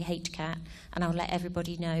recorded by HCAT, and I'll let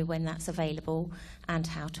everybody know when that's available and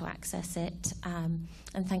how to access it. And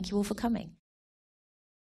thank you all for coming.